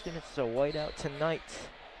next to the students. It's a whiteout tonight.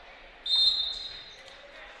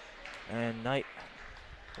 And Knight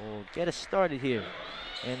will get us started here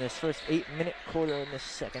in this first 8-minute quarter in this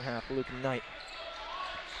second half. Luke Knight.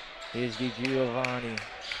 Here's DiGiovanni.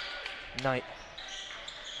 Knight.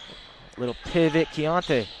 Little pivot.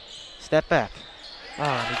 Keontae. Step back.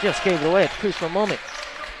 Ah, and he just gave it away at the crucial moment.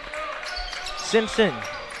 Simpson.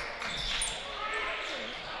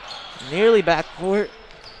 Nearly backcourt.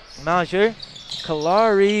 Majer,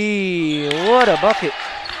 Kalari, what a bucket.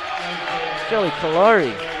 Joey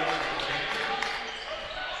Kalari.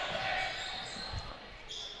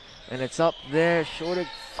 And it's up there, Shorter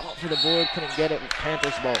fought for the board, couldn't get it with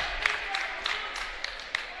Panthers ball.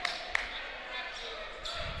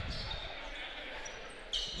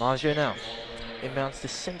 Majer now, inbounds to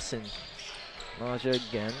Simpson. Majer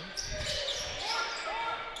again.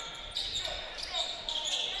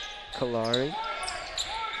 Kalari.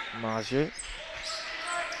 Majer,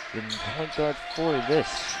 the point guard for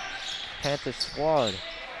this Panther squad,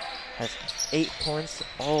 has 8 points,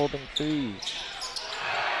 all been threes.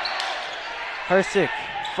 Hersig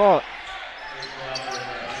fought.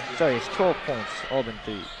 Sorry, it's 12 points, all been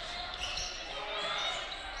threes.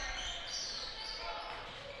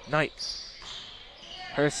 Knight.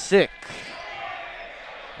 Hersig.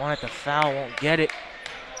 Wanted to foul, won't get it.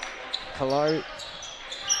 Kalari.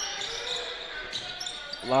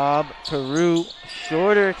 Lob, Peru,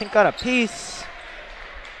 Shorter, I think got a piece.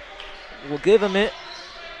 We'll give him it.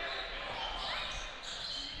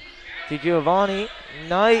 DiGiovanni,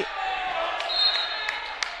 Knight.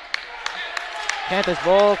 Panthers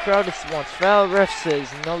ball, crowd wants foul. Ref says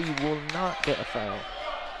no, you will not get a foul.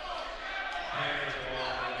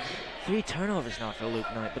 3 turnovers now for Luke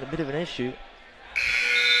Knight, but a bit of an issue.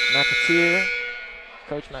 McAteer,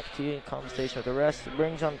 Coach McAteer in conversation with the rest,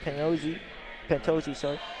 brings on Pentozzi,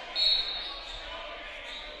 sorry.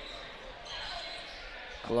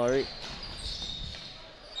 Kalari.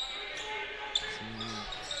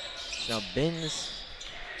 Now Binns.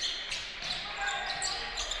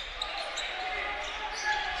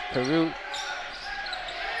 Peru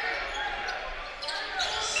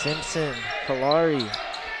Simpson, Kalari,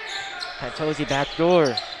 Pantozzi back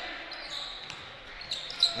door.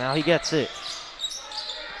 Now he gets it.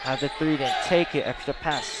 Have the three, then take it. Extra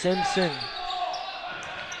pass. Simpson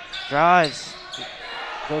drives,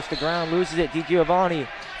 goes to ground, loses it. DiGiovanni.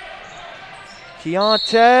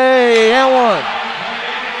 Keontae, and one.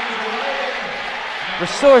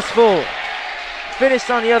 Resourceful. Finished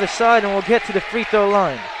on the other side, and we'll get to the free throw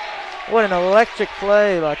line. What an electric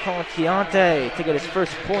play by Colin Keontae to get his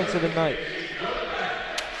first points of the night.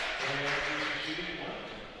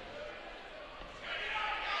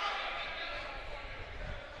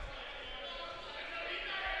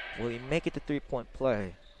 Will he make it to three-point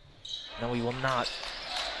play? No, he will not.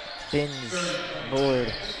 Bins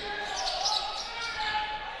board.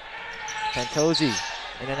 Pantozzi,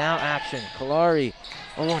 in and out action. Kalari.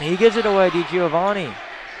 Oh, and he gives it away. DiGiovanni.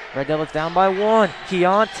 Red Devils down by one.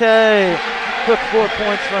 Keontae. Quick 4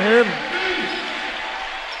 points for him.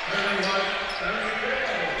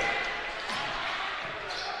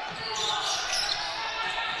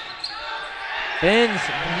 Bins.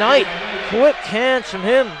 Knight. Quick hands from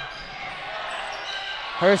him.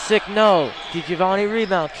 Hersick, no. DiGiovanni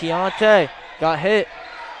rebound. Keontae got hit.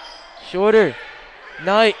 Shorter.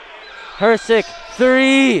 Knight. Hersick.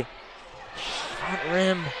 Three. Front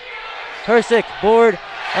rim. Hersick. Board.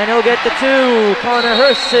 And he'll get the two. Connor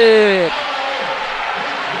Hersick.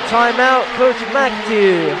 Timeout, Coach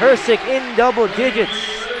McAtee. Hersick in double digits.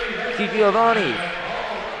 DiGiovanni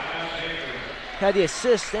had the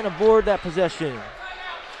assist and a board that possession.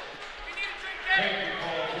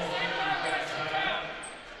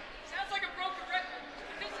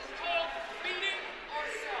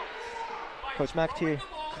 Coach McAtee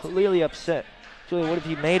clearly upset. Julie, what have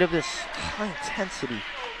you made of this high intensity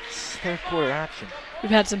third quarter action? We've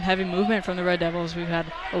had some heavy movement from the Red Devils. We've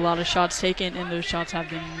had a lot of shots taken, and those shots have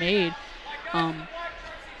been made.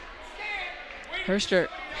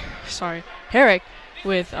 Herrick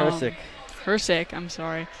with Hersick,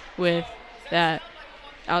 with that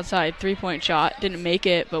outside three-point shot. Didn't make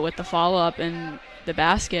it, but with the follow-up and the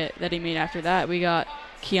basket that he made after that, we got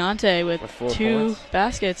Keontae with 2 points.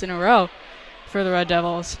 baskets in a row for the Red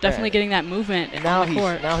Devils. Definitely getting that movement on the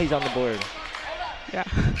court. Now he's on the board. Yeah.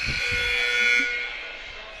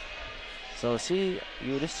 So see,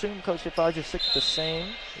 you would assume Coach Lepage will stick with the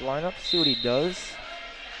same lineup. See what he does.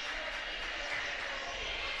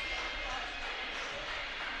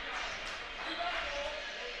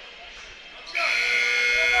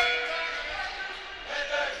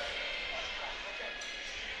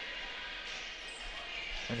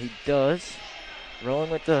 And he does. Rolling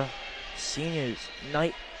with the seniors.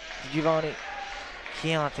 Knight, Giovanni,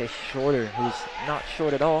 Keontae Shorter, who's not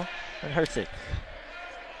short at all, and Hersick.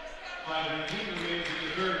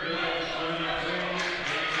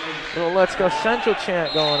 Little Let's Go Central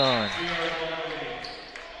chant going on.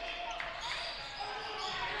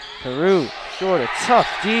 Peru, Shorter, tough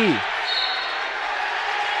D.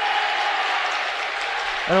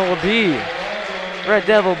 And it will be Red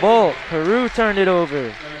Devil ball. Peru turned it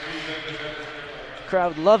over.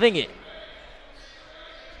 Crowd loving it.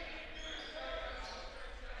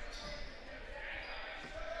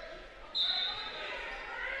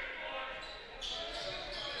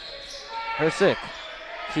 Hersick.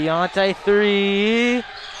 Keontae three. In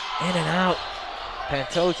and out.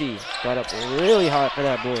 Pantozzi got up really hot for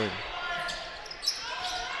that board.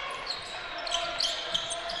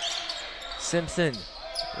 Simpson.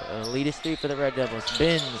 Lead is 3 for the Red Devils.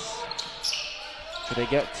 Bins. Do they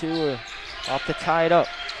get 2 or off to tie it up?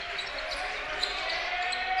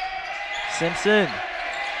 Simpson.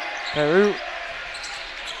 Peru.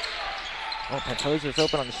 Oh, Pantozzi was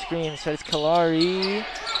open on the screen. So it's Kalari.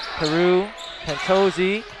 Peru.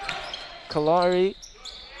 Pantozzi. Kalari.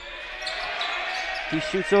 He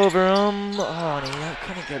shoots over him. Oh, and he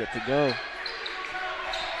couldn't get it to go.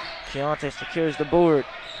 Keontae secures the board.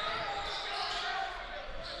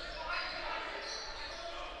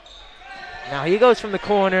 Now he goes from the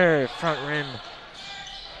corner, front rim.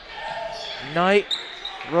 Knight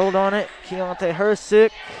rolled on it. Keontae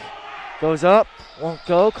Hersick goes up, won't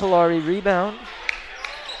go. Kalari rebound.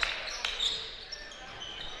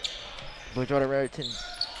 Bridgewater Raritan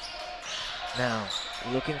now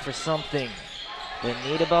looking for something. They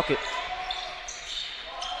need a bucket.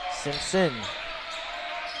 Simpson.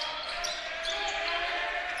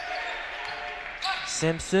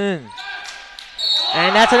 Simpson.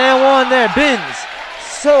 And that's an and one there. Bins.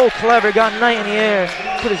 So clever. Got Knight in the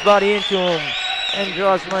air. Put his body into him. And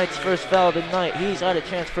draws Knight's first foul of the night. He's had a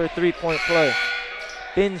chance for a 3-point play.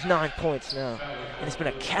 Bins 9 points now. And it's been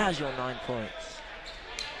a casual 9 points.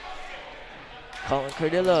 Colin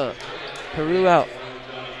Cardilla. Peru out.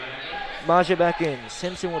 Maja back in.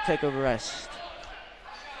 Simpson will take a rest.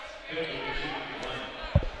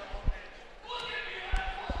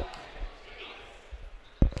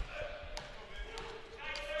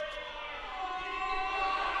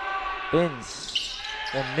 Binns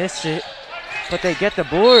will miss it, but they get the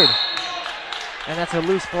board. And that's a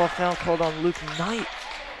loose ball foul called on Luke Knight.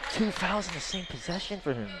 2 fouls in the same possession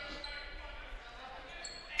for him.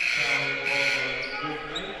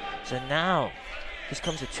 So now, this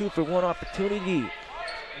comes a 2-for-1 opportunity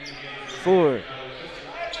for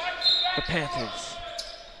the Panthers.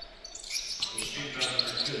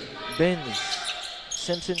 Binns.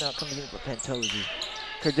 Simpson now comes in for Pantology.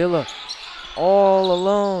 Cardilla all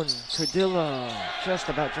alone. Cardilla just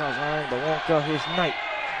about draws line, but won't go. Here's Knight.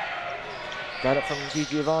 Got it from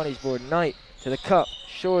DiGiovanni's board. Knight to the cup.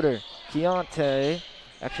 Shorter. Keontae.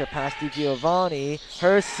 Extra pass DiGiovanni.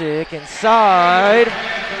 Hersick inside.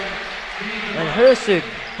 And Hersick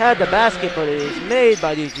had the basket, but it is made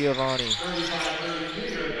by DiGiovanni.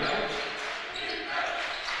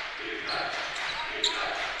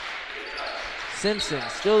 Simpson,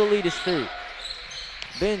 still the lead is 3.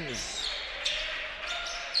 Binns.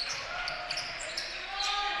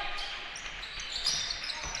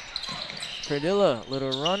 Cardilla,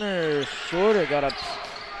 little runner, shorter, got up.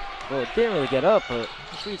 Well, it didn't really get up, but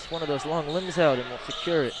just reached one of those long limbs out and will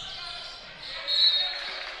secure it.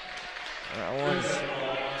 That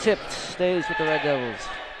one's tipped, stays with the Red Devils.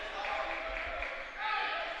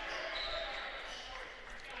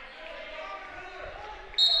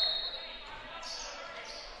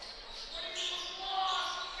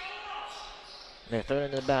 They're throwing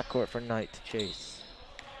in the backcourt for Knight to chase.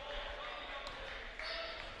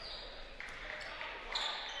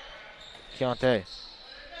 Keontae.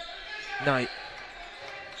 Knight.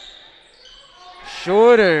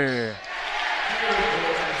 Shorter.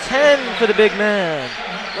 10 for the big man.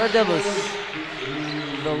 Red Devils.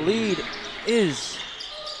 The lead is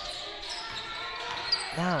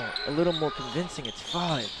now a little more convincing. It's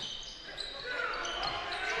 5.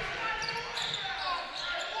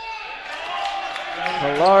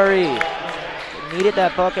 Kalari needed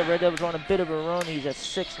that bucket. Red Devils on a bit of a run. He's at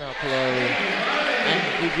 6 now, Kalari.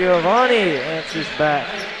 And Giovanni answers back.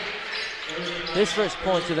 His first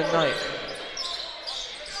point to the night.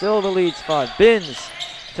 Still the lead's 5. Binns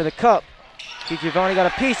to the cup. Giovanni got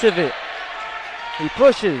a piece of it. He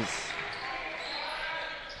pushes.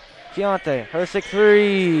 Keontae, Hersick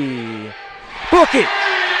 3. Book it!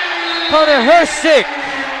 Connor Hersick!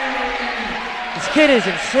 This kid is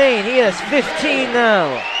insane. He has 15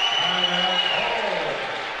 now.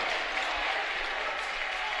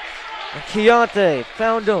 And Keontae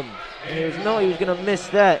found him. And he was going to miss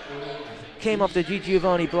that. Came off the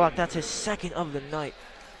Giovanni block. That's his second of the night.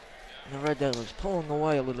 And the Red Devils pulling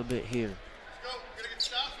away a little bit here.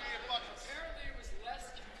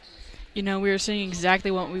 You know, we are seeing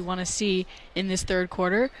exactly what we want to see in this third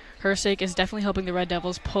quarter. Hersick is definitely helping the Red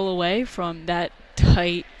Devils pull away from that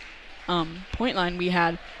tight point line we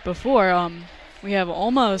had before. We have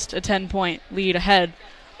almost a 10-point lead ahead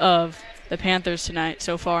of the Panthers tonight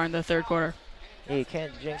so far in the third quarter. Yeah, you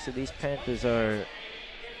can't jinx it. These Panthers are a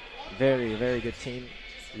very, very good team.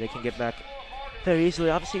 They can get back very easily.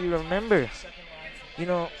 Obviously, you remember, you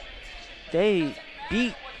know, they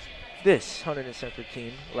beat this Hunterdon Central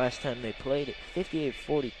team last time they played at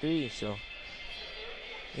 58-43. So,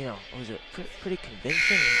 you know, it was a pretty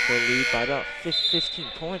convincing lead by about 15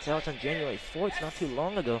 points. That was on January 4th, not too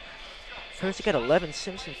long ago. Hersick got 11,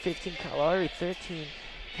 Simpson 15, Kalari 13.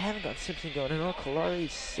 They haven't got Simpson going. I know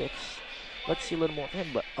Kalari's 6. Let's see a little more of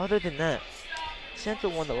him. But other than that,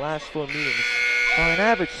 Central won the last 4 meetings by an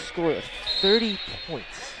average score of 30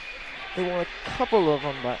 points. They won a couple of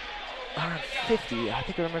them by around 50. I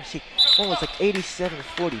think I remember seeing one was like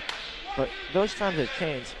 87-40. But those times have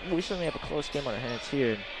changed. We certainly have a close game on our hands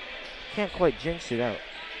here. And can't quite jinx it out.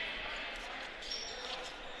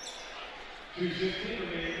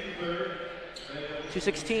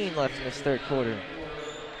 2:16 left in this third quarter.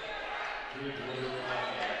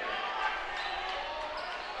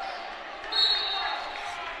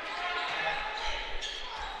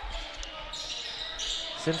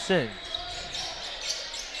 Simpson.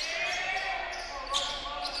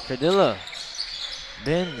 Cardilla.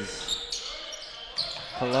 Binns.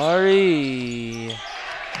 Kalari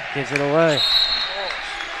gives it away.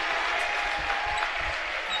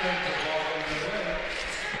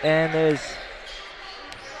 And there's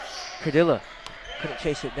Cardilla. Couldn't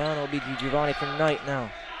chase it down. It'll be Giovanni for Knight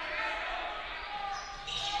now.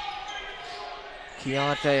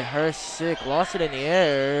 Keontae Hersick lost it in the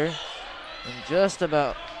air. And just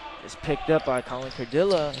about is picked up by Colin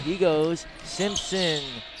Cardilla. He goes. Simpson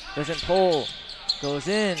Doesn't pull. Goes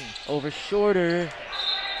in. Over Shorter.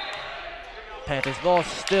 Panthers ball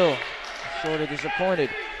still. Shorter disappointed.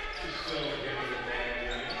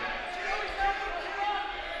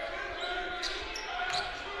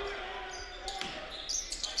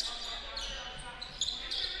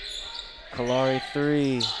 Kalari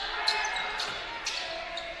 3.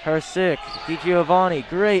 Hersick. DiGiovanni.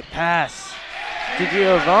 Great pass.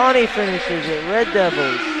 DiGiovanni finishes it. Red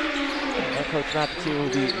Devils. And Coach McAtee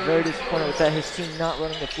will be very disappointed with that. His team not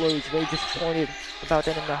running the floor. He's very disappointed about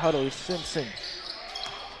that in the huddle. He's Simpson.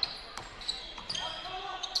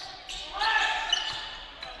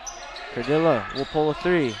 Cardilla will pull a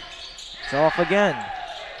 3. It's off again.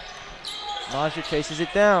 Maja chases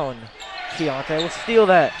it down. Keontae will steal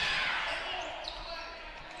that.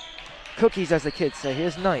 Cookies, as the kids say.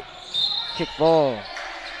 Here's Knight. Kick ball.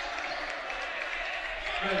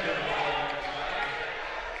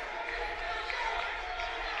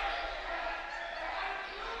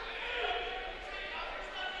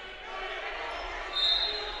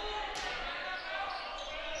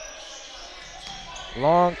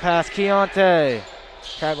 Long pass, Keontae.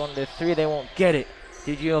 Tried one to 3, they won't get it.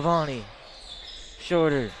 DiGiovanni.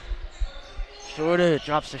 Shorter. Shorter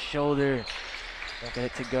drops the shoulder. Won't get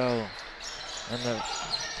it to go. And the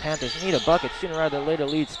Panthers need a bucket. Sooner rather than later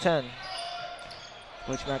leads 10.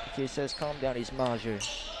 Coach McAtee says, calm down, he's Maja.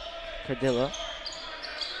 Cardilla.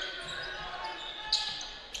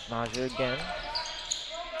 Maja again.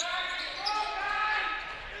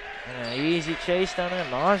 And an easy chase down there.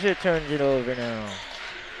 Maja turns it over now.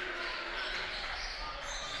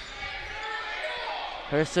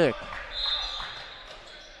 Hersick.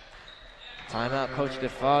 Timeout, Coach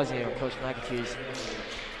DeFazio. Coach McAtee is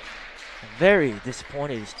very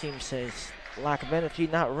disappointed. His team says lack of energy,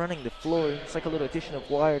 not running the floor. It's like a little addition of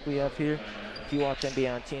Wired we have here. If you watch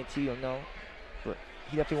NBA on TNT, you'll know. But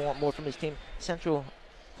he definitely want more from his team. Central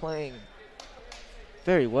playing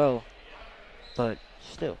very well, but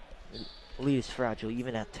still, the lead is fragile,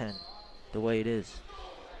 even at 10, the way it is.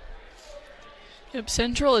 Yep,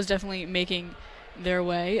 Central is definitely making their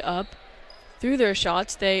way up through their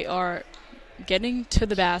shots. They are getting to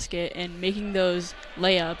the basket and making those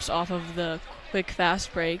layups off of the quick,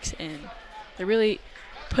 fast breaks, and they're really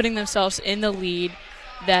putting themselves in the lead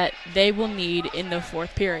that they will need in the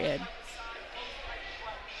fourth period.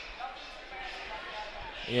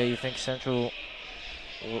 Yeah, you think Central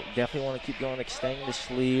will definitely want to keep going, extending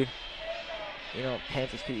this lead. You know,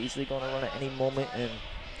 Panthers could easily go on a run at any moment, and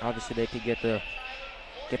obviously they could get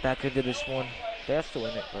back into this one. They have to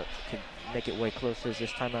win it, but could make it way closer as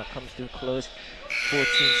this timeout comes to a close. 14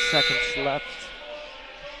 seconds left.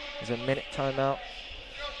 There's a minute timeout.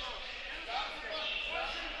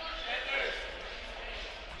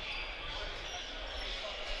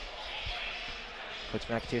 Coach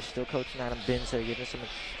McAtee still coaching Adam Binns, so giving some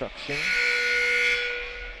instruction.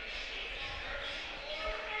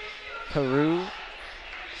 Peru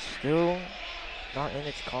still not in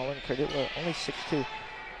its calling. Cardilla only 6'2".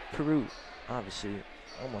 Peru, obviously,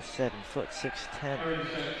 almost 7 foot, 6'10".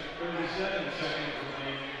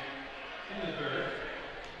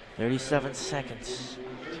 37 seconds.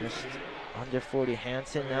 Just under 40.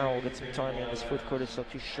 Hansen now will get some time in this fourth quarter. So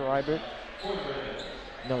to Schreiber.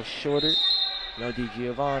 No Shorter. No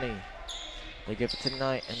DiGiovanni. They give it to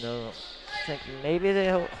Knight, and they'll think maybe they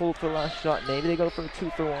hold for the last shot. Maybe they go for a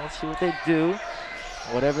 2-for-1. See what they do.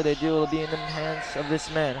 Whatever they do, it'll be in the hands of this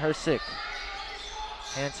man, Hersick.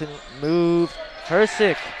 Hansen moved.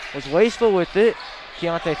 Hersick was wasteful with it.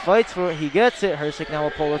 Keontae fights for it. He gets it. Hersick now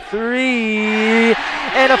will pull a 3.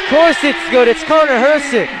 And of course it's good. It's Connor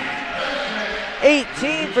Hersick.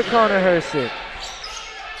 18 for Connor Hersick.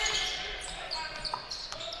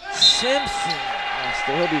 Simpson.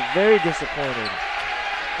 He'll be very disappointed.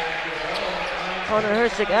 Connor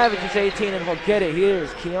Hersick averages 18 and will get it. Here's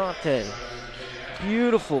Keontae.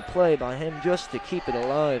 Beautiful play by him just to keep it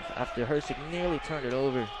alive after Hersick nearly turned it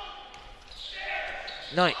over.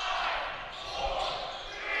 Knight.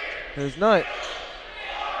 Here's Knight.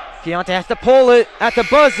 Keontae has to pull it at the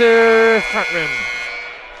buzzer. Front rim.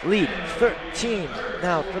 Lead 13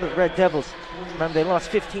 now for the Red Devils. Remember, they lost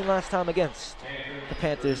 15 last time against the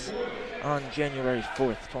Panthers on January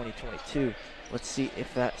 4th, 2022. Let's see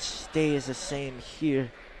if that stays the same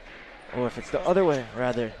here, or if it's the other way,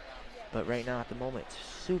 rather. But right now, at the moment,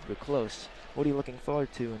 super close. What are you looking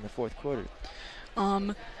forward to in the fourth quarter?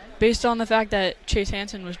 Based on the fact that Chase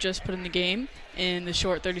Hansen was just put in the game in the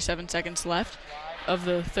short 37 seconds left of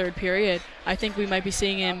the third period, I think we might be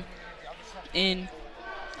seeing him in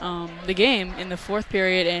the game in the fourth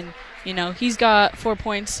period. And, you know, he's got 4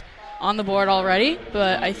 points on the board already,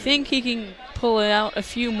 but I think he can pull out a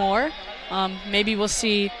few more. Maybe we'll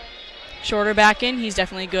see Shorter back in. He's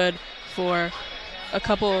definitely good for a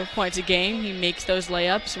couple of points a game. He makes those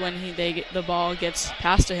layups when the ball gets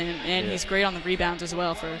passed to him, and he's great on the rebounds as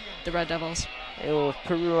well for the Red Devils. Hey, well, with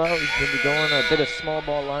Peru out, he's going to be going a bit of small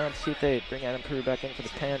ball lineup. See if they bring Adam Peru back in for the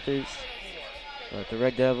Panthers. But the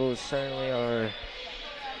Red Devils certainly are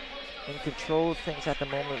in control of things at the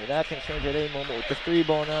moment, but that can change at any moment with the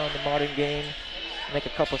 3-ball now in the modern game. Make a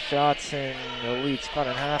couple shots, and the lead's cut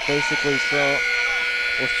in half, basically. So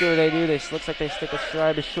we'll see what they do. Looks like they stick a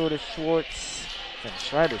Schreiber short of Schwartz.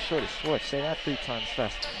 Schreiber short of Schwartz. Say that 3 times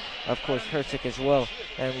fast. Of course, Hersick as well,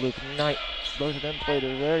 and Luke Knight. Both of them played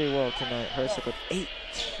very well tonight. Hersick with 18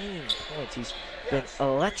 points. He's been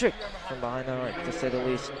electric from behind the arc, to say the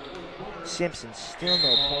least. Simpson still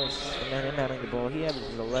no points. And then him having the ball. He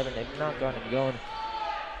averages 11. They've not got him going.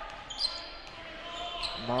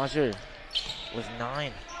 Majer with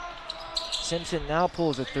 9. Simpson now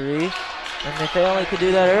pulls a 3. And if they only could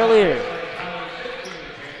do that earlier.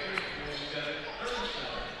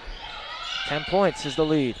 10 points is the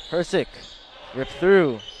lead. Hersick ripped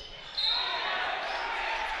through.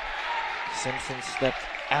 Simpson stepped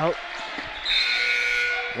out.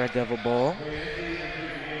 Red Devil ball.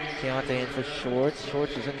 Keontae in for Schwartz.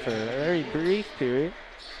 Schwartz was in for a very brief period.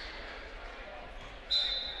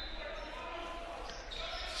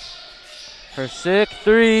 Hersick,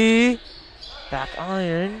 3. Back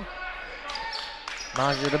iron.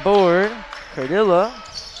 Majer the board. Cardilla.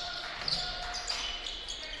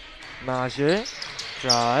 Majer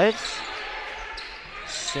drives.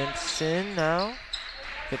 Simpson now.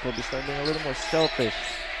 I think we'll be starting being a little more selfish.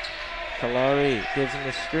 Kalari gives him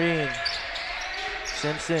the screen.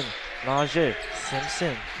 Simpson, Majer,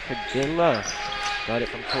 Simpson, Cardilla. Got it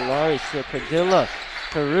from Kalari, still Cardilla.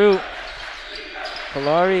 Peru.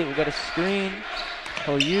 Kalari, we got a screen.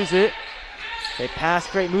 He'll use it. They pass,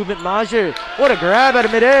 great movement. Majer, what a grab out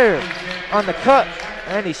of midair on the cut,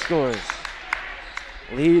 and he scores.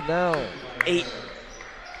 Lead now, 8.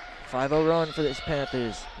 5-0 run for this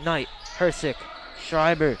Panthers. Knight, Hersick,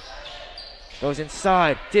 Schreiber goes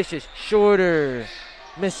inside, dishes, Shorter,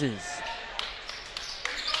 misses.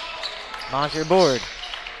 Majer board,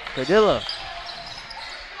 Cardilla.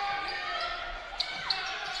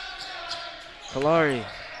 Kalari,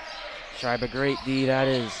 Schreiber, great D, that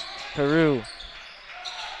is. Peru,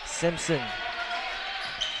 Simpson,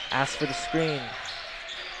 asks for the screen.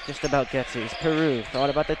 Just about gets it. It's Peru. Thought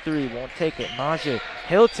about the 3. Won't take it. Majer.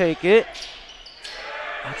 He'll take it.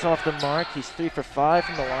 That's off the mark. He's 3 for 5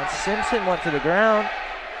 from the line. Simpson went to the ground.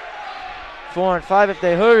 4 on 5 if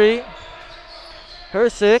they hurry.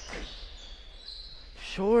 Hersick.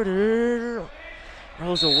 Shorter.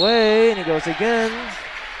 Rolls away and he goes again.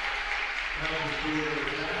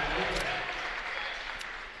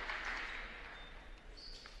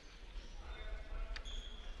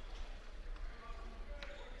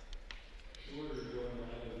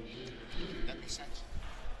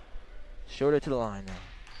 Shorter to the line now.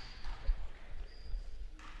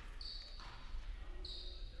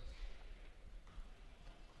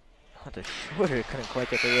 Hunter Shorter couldn't quite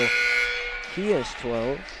get the roll. He has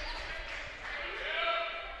 12.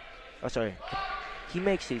 Oh, sorry. He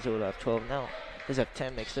makes these will have 12 now. His have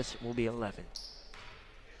 10 makes this will be 11.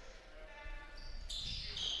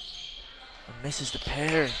 And misses the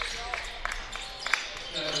pair.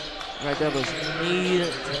 Red Devils need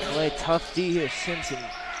to play tough D here. Simpson.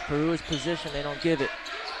 Peru's position, they don't give it.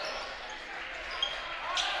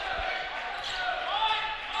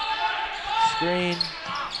 Screen.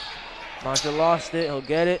 Majer lost it, he'll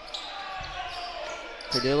get it.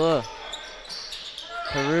 Cardilla.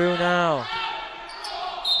 Peru now.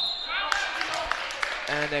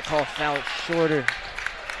 And they call foul Shorter.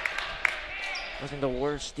 Wasn't the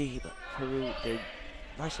worst D, but Peru did.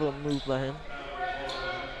 Nice little move by him.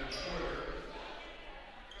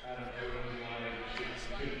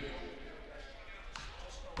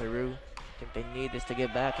 Peru, I think they need this to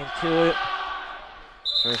get back into it.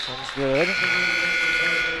 First one's good.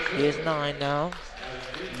 He is 9 now.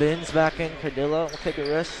 Binns back in. Cardilla will take a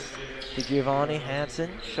risk. DiGiovanni, Hansen,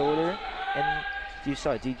 Shorter, and you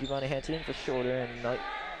saw DiGiovanni Hansen in for Shorter, and Knight.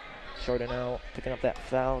 Shorter now picking up that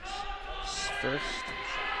foul. First.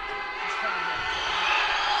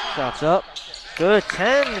 Shots up. Good.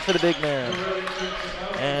 10 for the big man.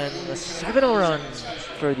 And a 7-0 run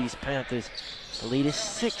for these Panthers. The lead is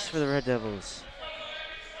 6 for the Red Devils.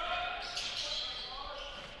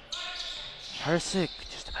 Hersick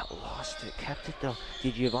just about lost it. Kept it though.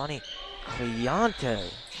 DiGiovanni.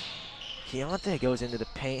 Keontae. Keontae goes into the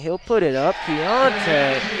paint. He'll put it up.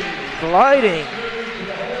 Keontae gliding.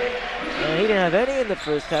 And he didn't have any in the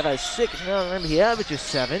first half. Has 6 now. Remember, he averages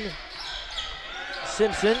 7.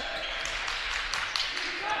 Simpson.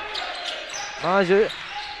 Majer.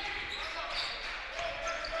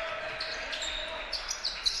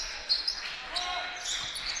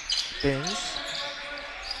 Binns.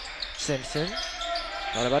 Simpson.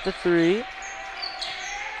 What about the 3?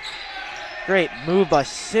 Great move by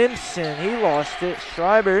Simpson. He lost it.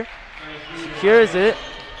 Schreiber secures it.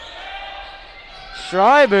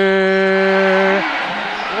 Schreiber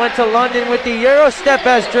went to London with the Euro step,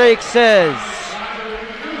 as Drake says.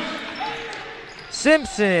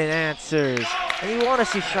 Simpson answers. And you want to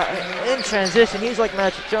see in transition, he's like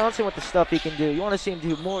Magic Johnson with the stuff he can do. You want to see him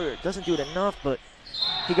do more. Doesn't do it enough, but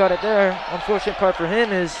he got it there. Unfortunate part for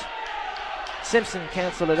him is Simpson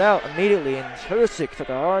canceled it out immediately, and Hersick took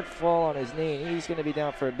a hard fall on his knee, and he's going to be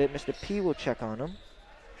down for a bit. Mr. P will check on him.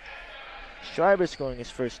 Schreiber scoring his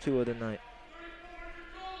first 2 of the night.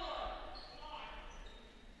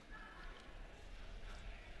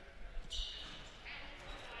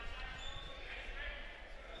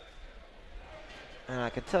 And I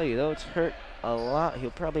can tell you, though it's hurt a lot,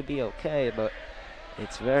 he'll probably be okay, but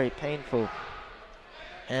it's very painful.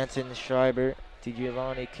 Hansen, Schreiber,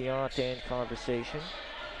 DiGiovanni, Chianti in conversation.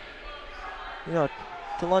 You know,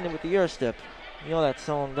 to London with the Eurostep. You know that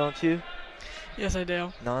song, don't you? Yes, I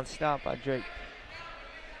do. Non-Stop by Drake.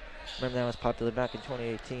 Remember that was popular back in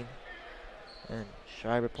 2018. And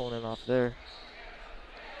Schreiber pulling it off there.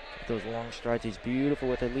 With those long strides, he's beautiful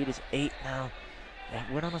with it. Lead is 8 now.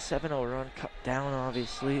 They went on a 7-0 run, cut down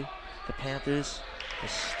obviously. The Panthers, they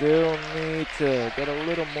still need to get a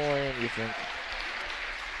little more in, you think?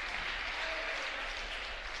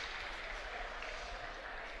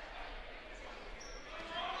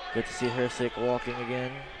 Good to see Hersick walking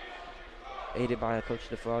again. Aided by Coach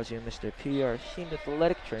DeFazio and Mr. P, our team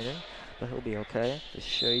athletic trainer, but he'll be okay. Just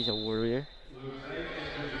show he's a warrior.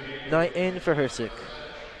 Night in for Hersick.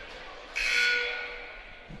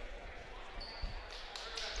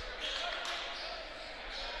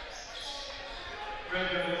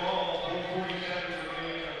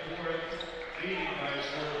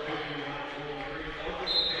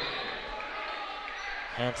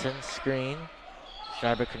 Hansen screen.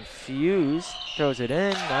 Schreiber confused, throws it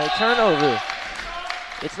in. Knight turnover.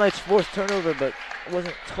 It's Knight's 4th turnover, but it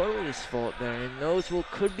wasn't totally his fault there. And those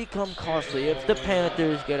could become costly if the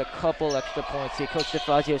Panthers get a couple extra points here. Coach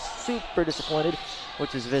DeFazio is super disappointed,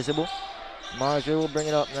 which is visible. Majer will bring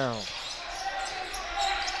it up now.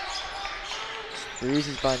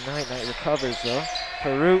 Breezes by Knight. Knight recovers though.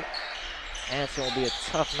 Peru. Hansen will be a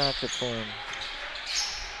tough matchup for him.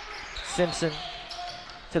 Simpson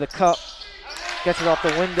to the cup. Gets it off the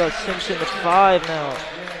window. Simpson to 5 now.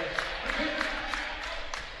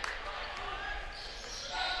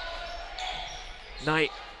 Knight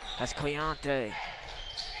has Cleante.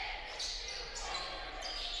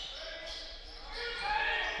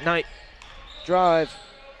 Knight drive.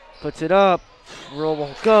 Puts it up. Roll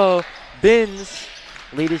won't go. Binns.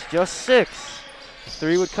 Lead is just 6.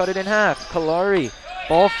 3 would cut it in half. Kalari.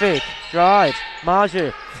 Ball fake. Drives.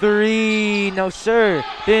 Majer. 3. No, sir.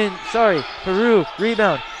 Peru.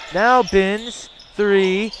 Rebound. Now Binns.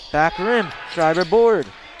 3. Back rim. Schreiber board.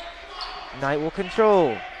 Knight will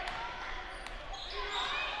control.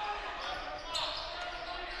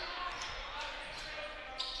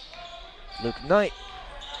 Luke Knight.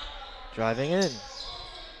 Driving in.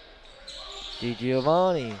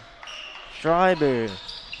 DiGiovanni. Schreiber.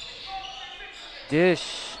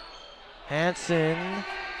 Dish. Hansen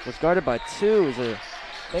was guarded by 2. Is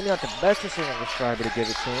maybe not the best decision for Schreiber to give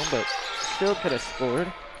it to him, but still could have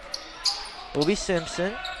scored. Will be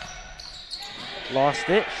Simpson. Lost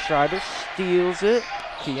it. Schreiber steals it.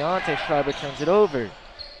 Chianti. Schreiber turns it over.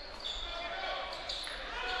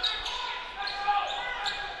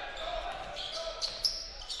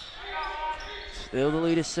 Still the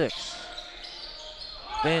lead is 6.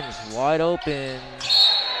 Binns wide open.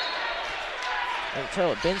 And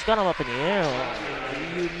tell it, Ben's got him up in the air.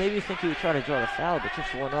 You maybe think he would try to draw the foul, but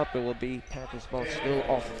just one up, it will be Panthers ball still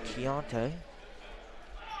off of Chianti.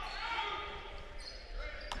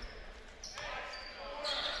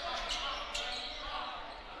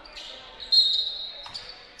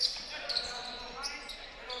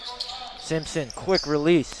 Simpson, quick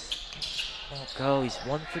release. Won't go. He's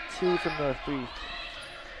 1 for 2 from the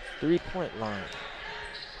three-point line.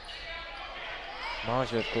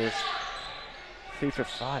 Majer, of course. 3 for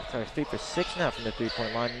 5, sorry, 3 for 6 now from the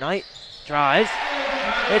 3-point line. Knight drives.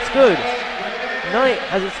 It's good. Knight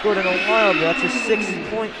hasn't scored in a while, but that's his 6th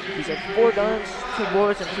point. He's at 4 dunks, 2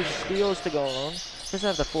 boards, and 2 steals to go along. Doesn't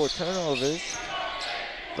have the 4 turnovers,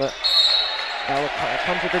 but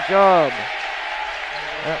comes with the job.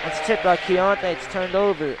 That one's tipped by Keontae. It's turned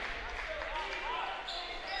over.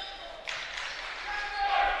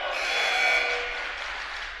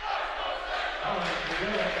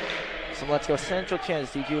 So let's go Central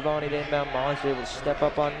chance. DiGiovanni to inbound. Maj able to step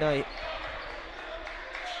up on Knight.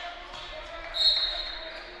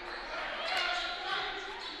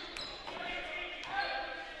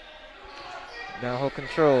 Now hold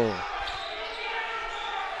control.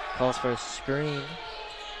 Calls for a screen.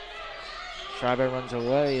 Schreiber runs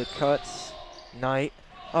away. It cuts. Knight.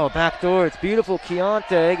 Oh, backdoor. It's beautiful.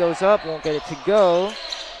 Keontae goes up. Won't get it to go.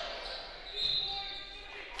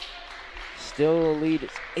 Still a lead.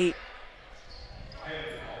 It's 8.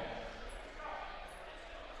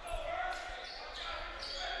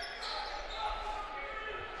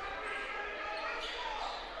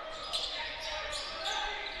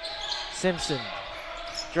 Simpson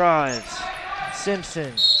drives.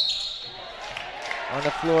 Simpson on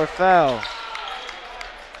the floor, foul.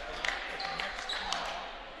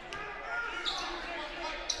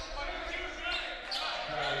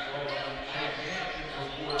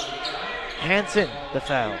 Hansen, the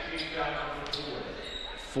foul.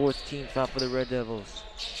 4th team foul for the Red Devils.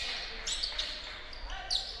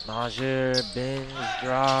 Major bends,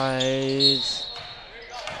 drives,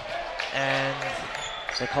 and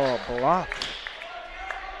they call a block.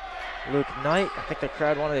 Luke Knight, I think the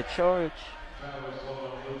crowd wanted a charge.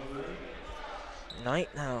 Knight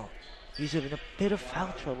now, he's in a bit of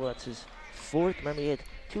foul trouble. That's his 4th. Remember, he had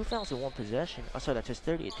 2001 possession. Oh, sorry, that's his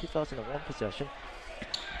 30th. 2001 possession.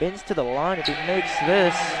 Bends to the line. If he makes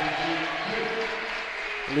this,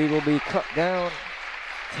 lead will be cut down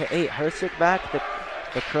to 8. Hersick back.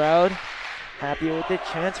 The crowd happy with it.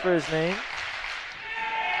 Chance for his name.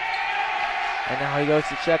 And now he goes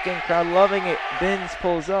to check in. Crowd loving it. Binns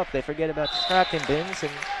pulls up. They forget about distracting Binns,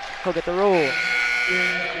 and he'll get the roll.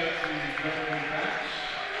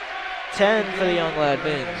 10 for the young lad,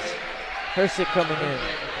 Binns. Hersick coming in.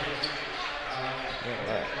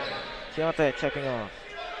 Keontae checking off.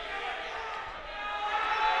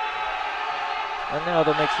 And now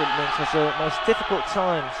the mixed Binns has the most difficult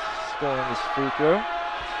time scoring this free throw.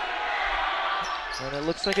 And it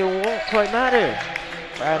looks like it won't quite matter.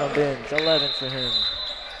 Adam Binns, 11 for him.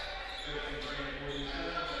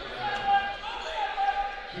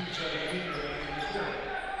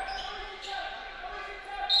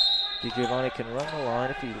 DiGiovanni can run the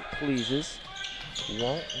line if he pleases.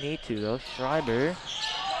 Won't need to though. Schreiber.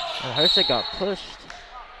 And Hersick got pushed.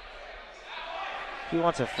 He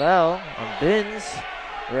wants a foul on Binns.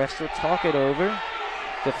 Refs will talk it over.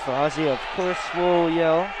 DeFazio, of course, will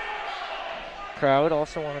yell. Crowd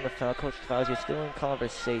also wanted a foul. Coach DeFazio still in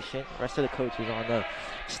conversation. Rest of the coaches on the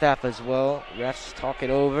staff as well. Refs talk it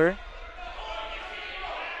over.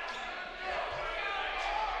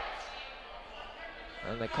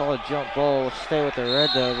 And they call a jump ball. We'll stay with the Red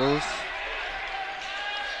Devils.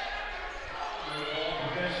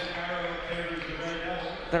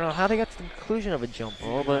 I don't know how they got to the conclusion of a jump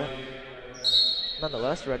ball, but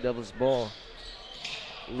nonetheless, Red Devils ball.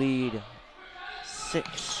 Lead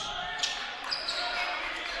 6.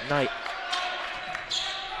 Knight.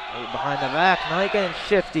 Right behind the back. Knight getting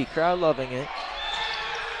shifty. Crowd loving it.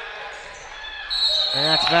 And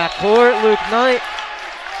that's backcourt. Luke Knight.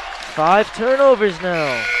 5 turnovers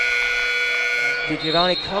now.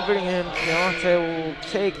 DiGiovanni covering him. Keontae will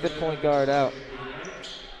take the point guard out.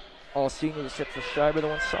 All seniors except for Schreiber, the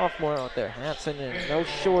one sophomore out there. Hansen and no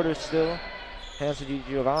shorter still. Hansen,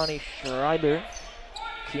 DiGiovanni, Schreiber,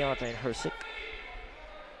 Keontae, and Hersick.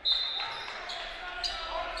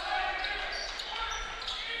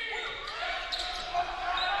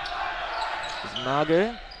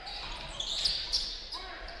 Mager.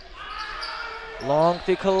 Long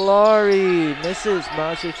to Kalari. Misses.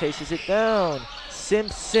 Mager chases it down.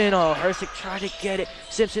 Simpson. Oh, Hersick tried to get it.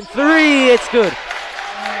 Simpson 3. It's good.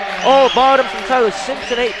 Oh, bottom from Tyler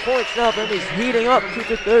Simpson. 8 points now. He's heating up. 2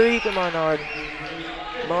 for 3 for Menard.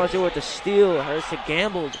 Mager with the steal. Hersick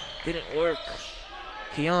gambled. Didn't work.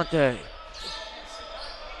 Keontae.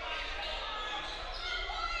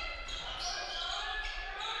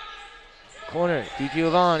 Corner,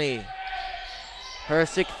 DiGiovanni.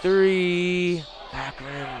 Hersick 3. Back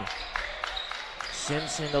rim.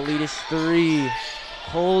 Simpson, the lead is 3.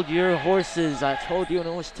 Hold your horses. I told you when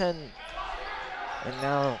it was 10. And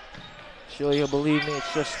now, sure you'll believe me,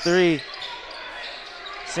 it's just 3.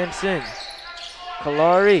 Simpson.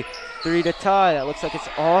 Kalari. 3 to tie. That looks like it's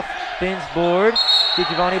off. Binns board.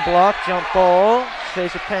 DiGiovanni block. Jump ball.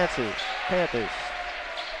 Stays with Panthers.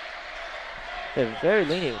 They're very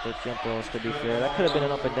lenient with those jump balls, to be fair. That could have been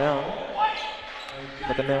an up and down.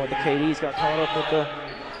 But the man with the KDs got caught up with the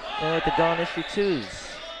man with the Don issue 2s.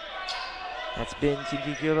 That's been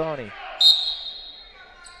T.G. Giovanni.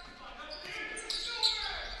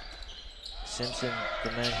 Simpson,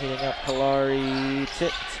 the man heating up. Kalari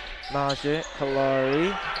tipped. Majer,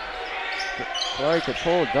 Kalari. Kalari could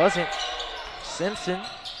pull, doesn't.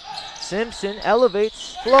 Simpson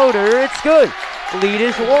elevates. Floater, it's good. Lead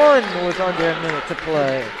is 1 with under a minute to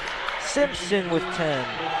play. Simpson with 10.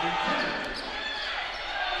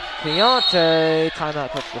 Keontae, timeout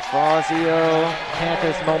Coach DeFazio.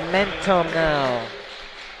 Panthers momentum now.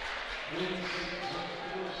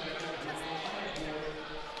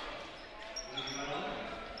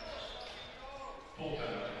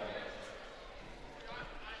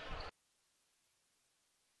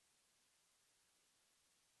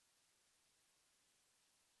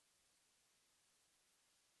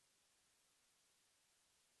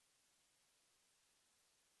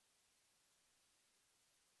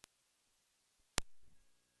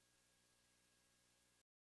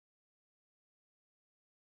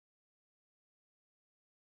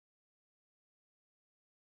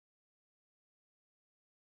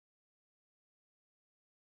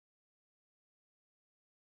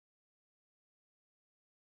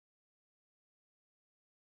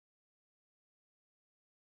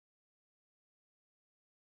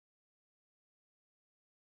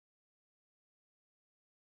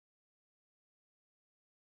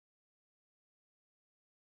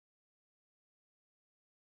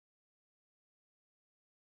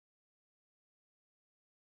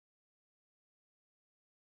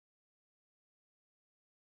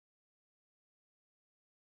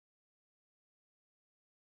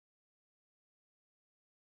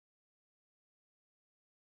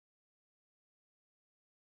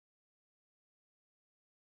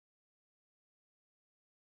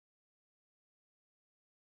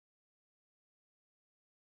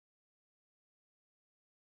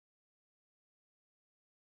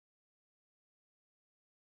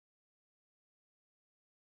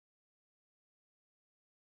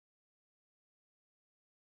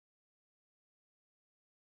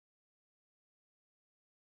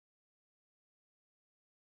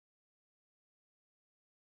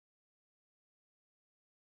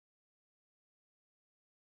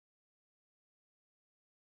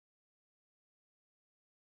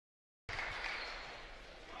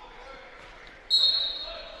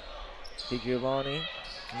 Giovanni,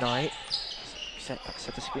 Knight, set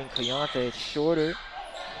the screen, Keontae, it's shorter,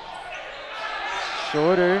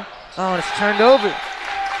 oh, and it's turned over.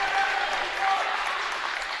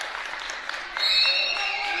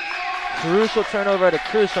 Crucial turnover at a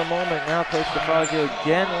crucial moment. Now Coach DeFazio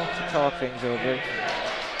again wants to talk things over.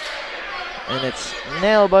 And it's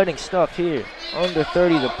nail-biting stuff here. Under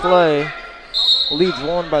 30 to play. Leads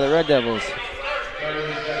 1 by the Red Devils.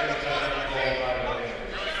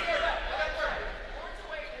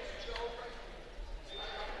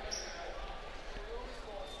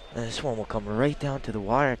 And this one will come right down to the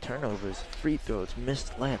wire. Turnovers, free throws,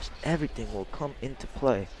 missed layups, everything will come into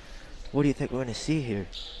play. What do you think we're going to see here?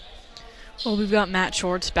 Well, we've got Matt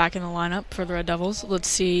Shorts back in the lineup for the Red Devils. Let's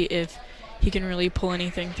see if he can really pull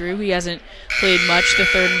anything through. He hasn't played much the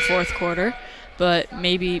third and fourth quarter, but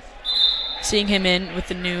maybe seeing him in with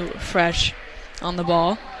the new fresh on the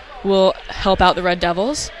ball will help out the Red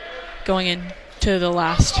Devils going into the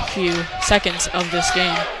last few seconds of this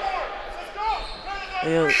game.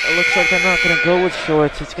 Yeah, it looks like they're not going to go with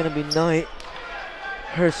Shorts. It's going to be Knight,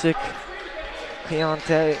 Hersick,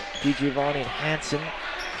 Keontae, DiGiovanni, and Hansen.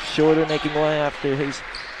 Shorter making way after his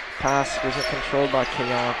pass wasn't controlled by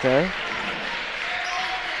Keontae.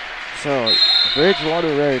 So,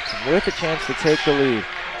 Bridgewater Raritan with a chance to take the lead.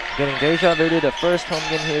 Getting deja vu to the first home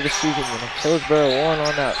game here this season. When Hillsborough won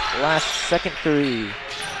on that last second three.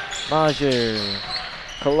 Majer,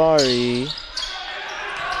 Kalari.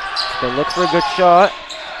 They look for a good shot.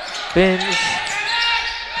 Binns.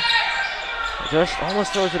 Just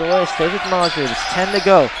almost throws it away. Stays with Majer. There's 10 to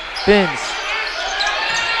go. Binns.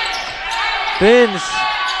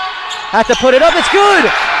 Had to put it up. It's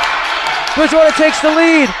good. Bridgewater takes the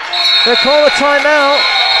lead. They call a timeout.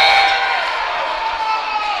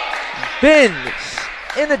 Binns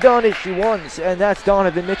in the Don issue 1s, and that's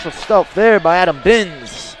Donovan Mitchell stuffed there by Adam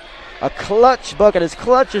Binns. A clutch bucket, as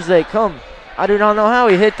clutch as they come. I do not know how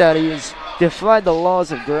he hit that. He has defied the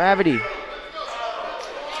laws of gravity.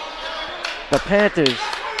 The Panthers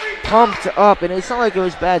pumped up, and it's not like it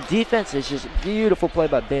was bad defense. It's just a beautiful play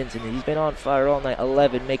by Binns, and he's been on fire all night.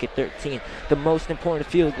 11, make it 13. The most important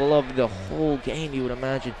field goal of the whole game, you would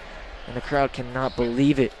imagine, and the crowd cannot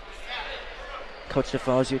believe it. Coach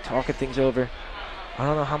DeFazio talking things over. I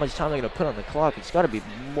don't know how much time they're going to put on the clock. It's got to be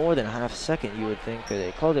more than a half second, you would think.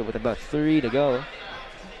 They called it with about 3 to go.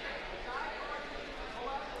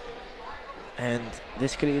 And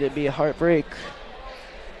this could either be a heartbreak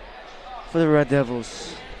for the Red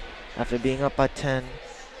Devils after being up by 10,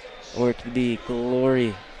 or it could be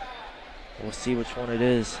glory. We'll see which one it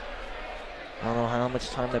is. I don't know how much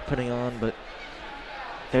time they're putting on, but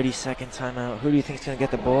 30-second timeout. Who do you think is going to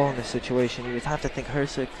get the ball in this situation? You would have to think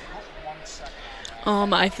Hersick.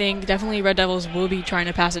 I think definitely Red Devils will be trying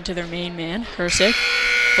to pass it to their main man, Hersick.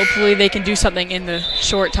 Hopefully they can do something in the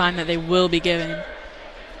short time that they will be given.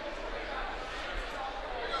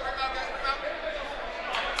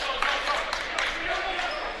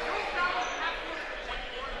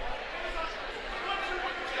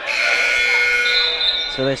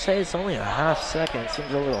 So they say it's only a half second.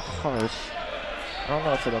 Seems a little harsh. I don't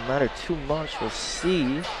know if it'll matter too much. We'll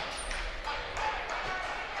see.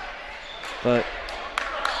 But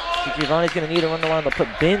Giovanni's going to need to run the line. They'll put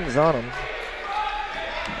bins on him.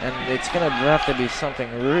 And it's going to have to be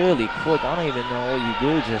something really quick. I don't even know what you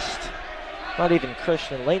do. Just not even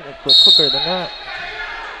Christian Leighton quick, quicker than that.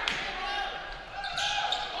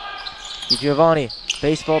 Giovanni,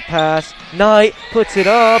 baseball pass. Knight puts it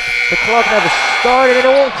up. The clock never started and it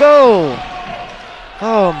won't go.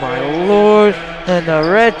 Oh my Lord. And the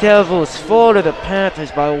Red Devils fall to the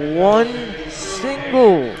Panthers by one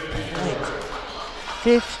single point.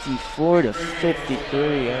 54 to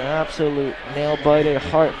 53. An absolute nail biter,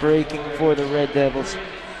 heartbreaking for the Red Devils.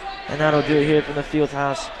 And that'll do it here from the field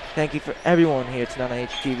house. Thank you for everyone here tonight on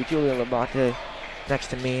HTV. Julia Labate next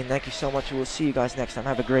to me. And thank you so much. We'll see you guys next time.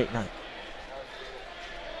 Have a great night.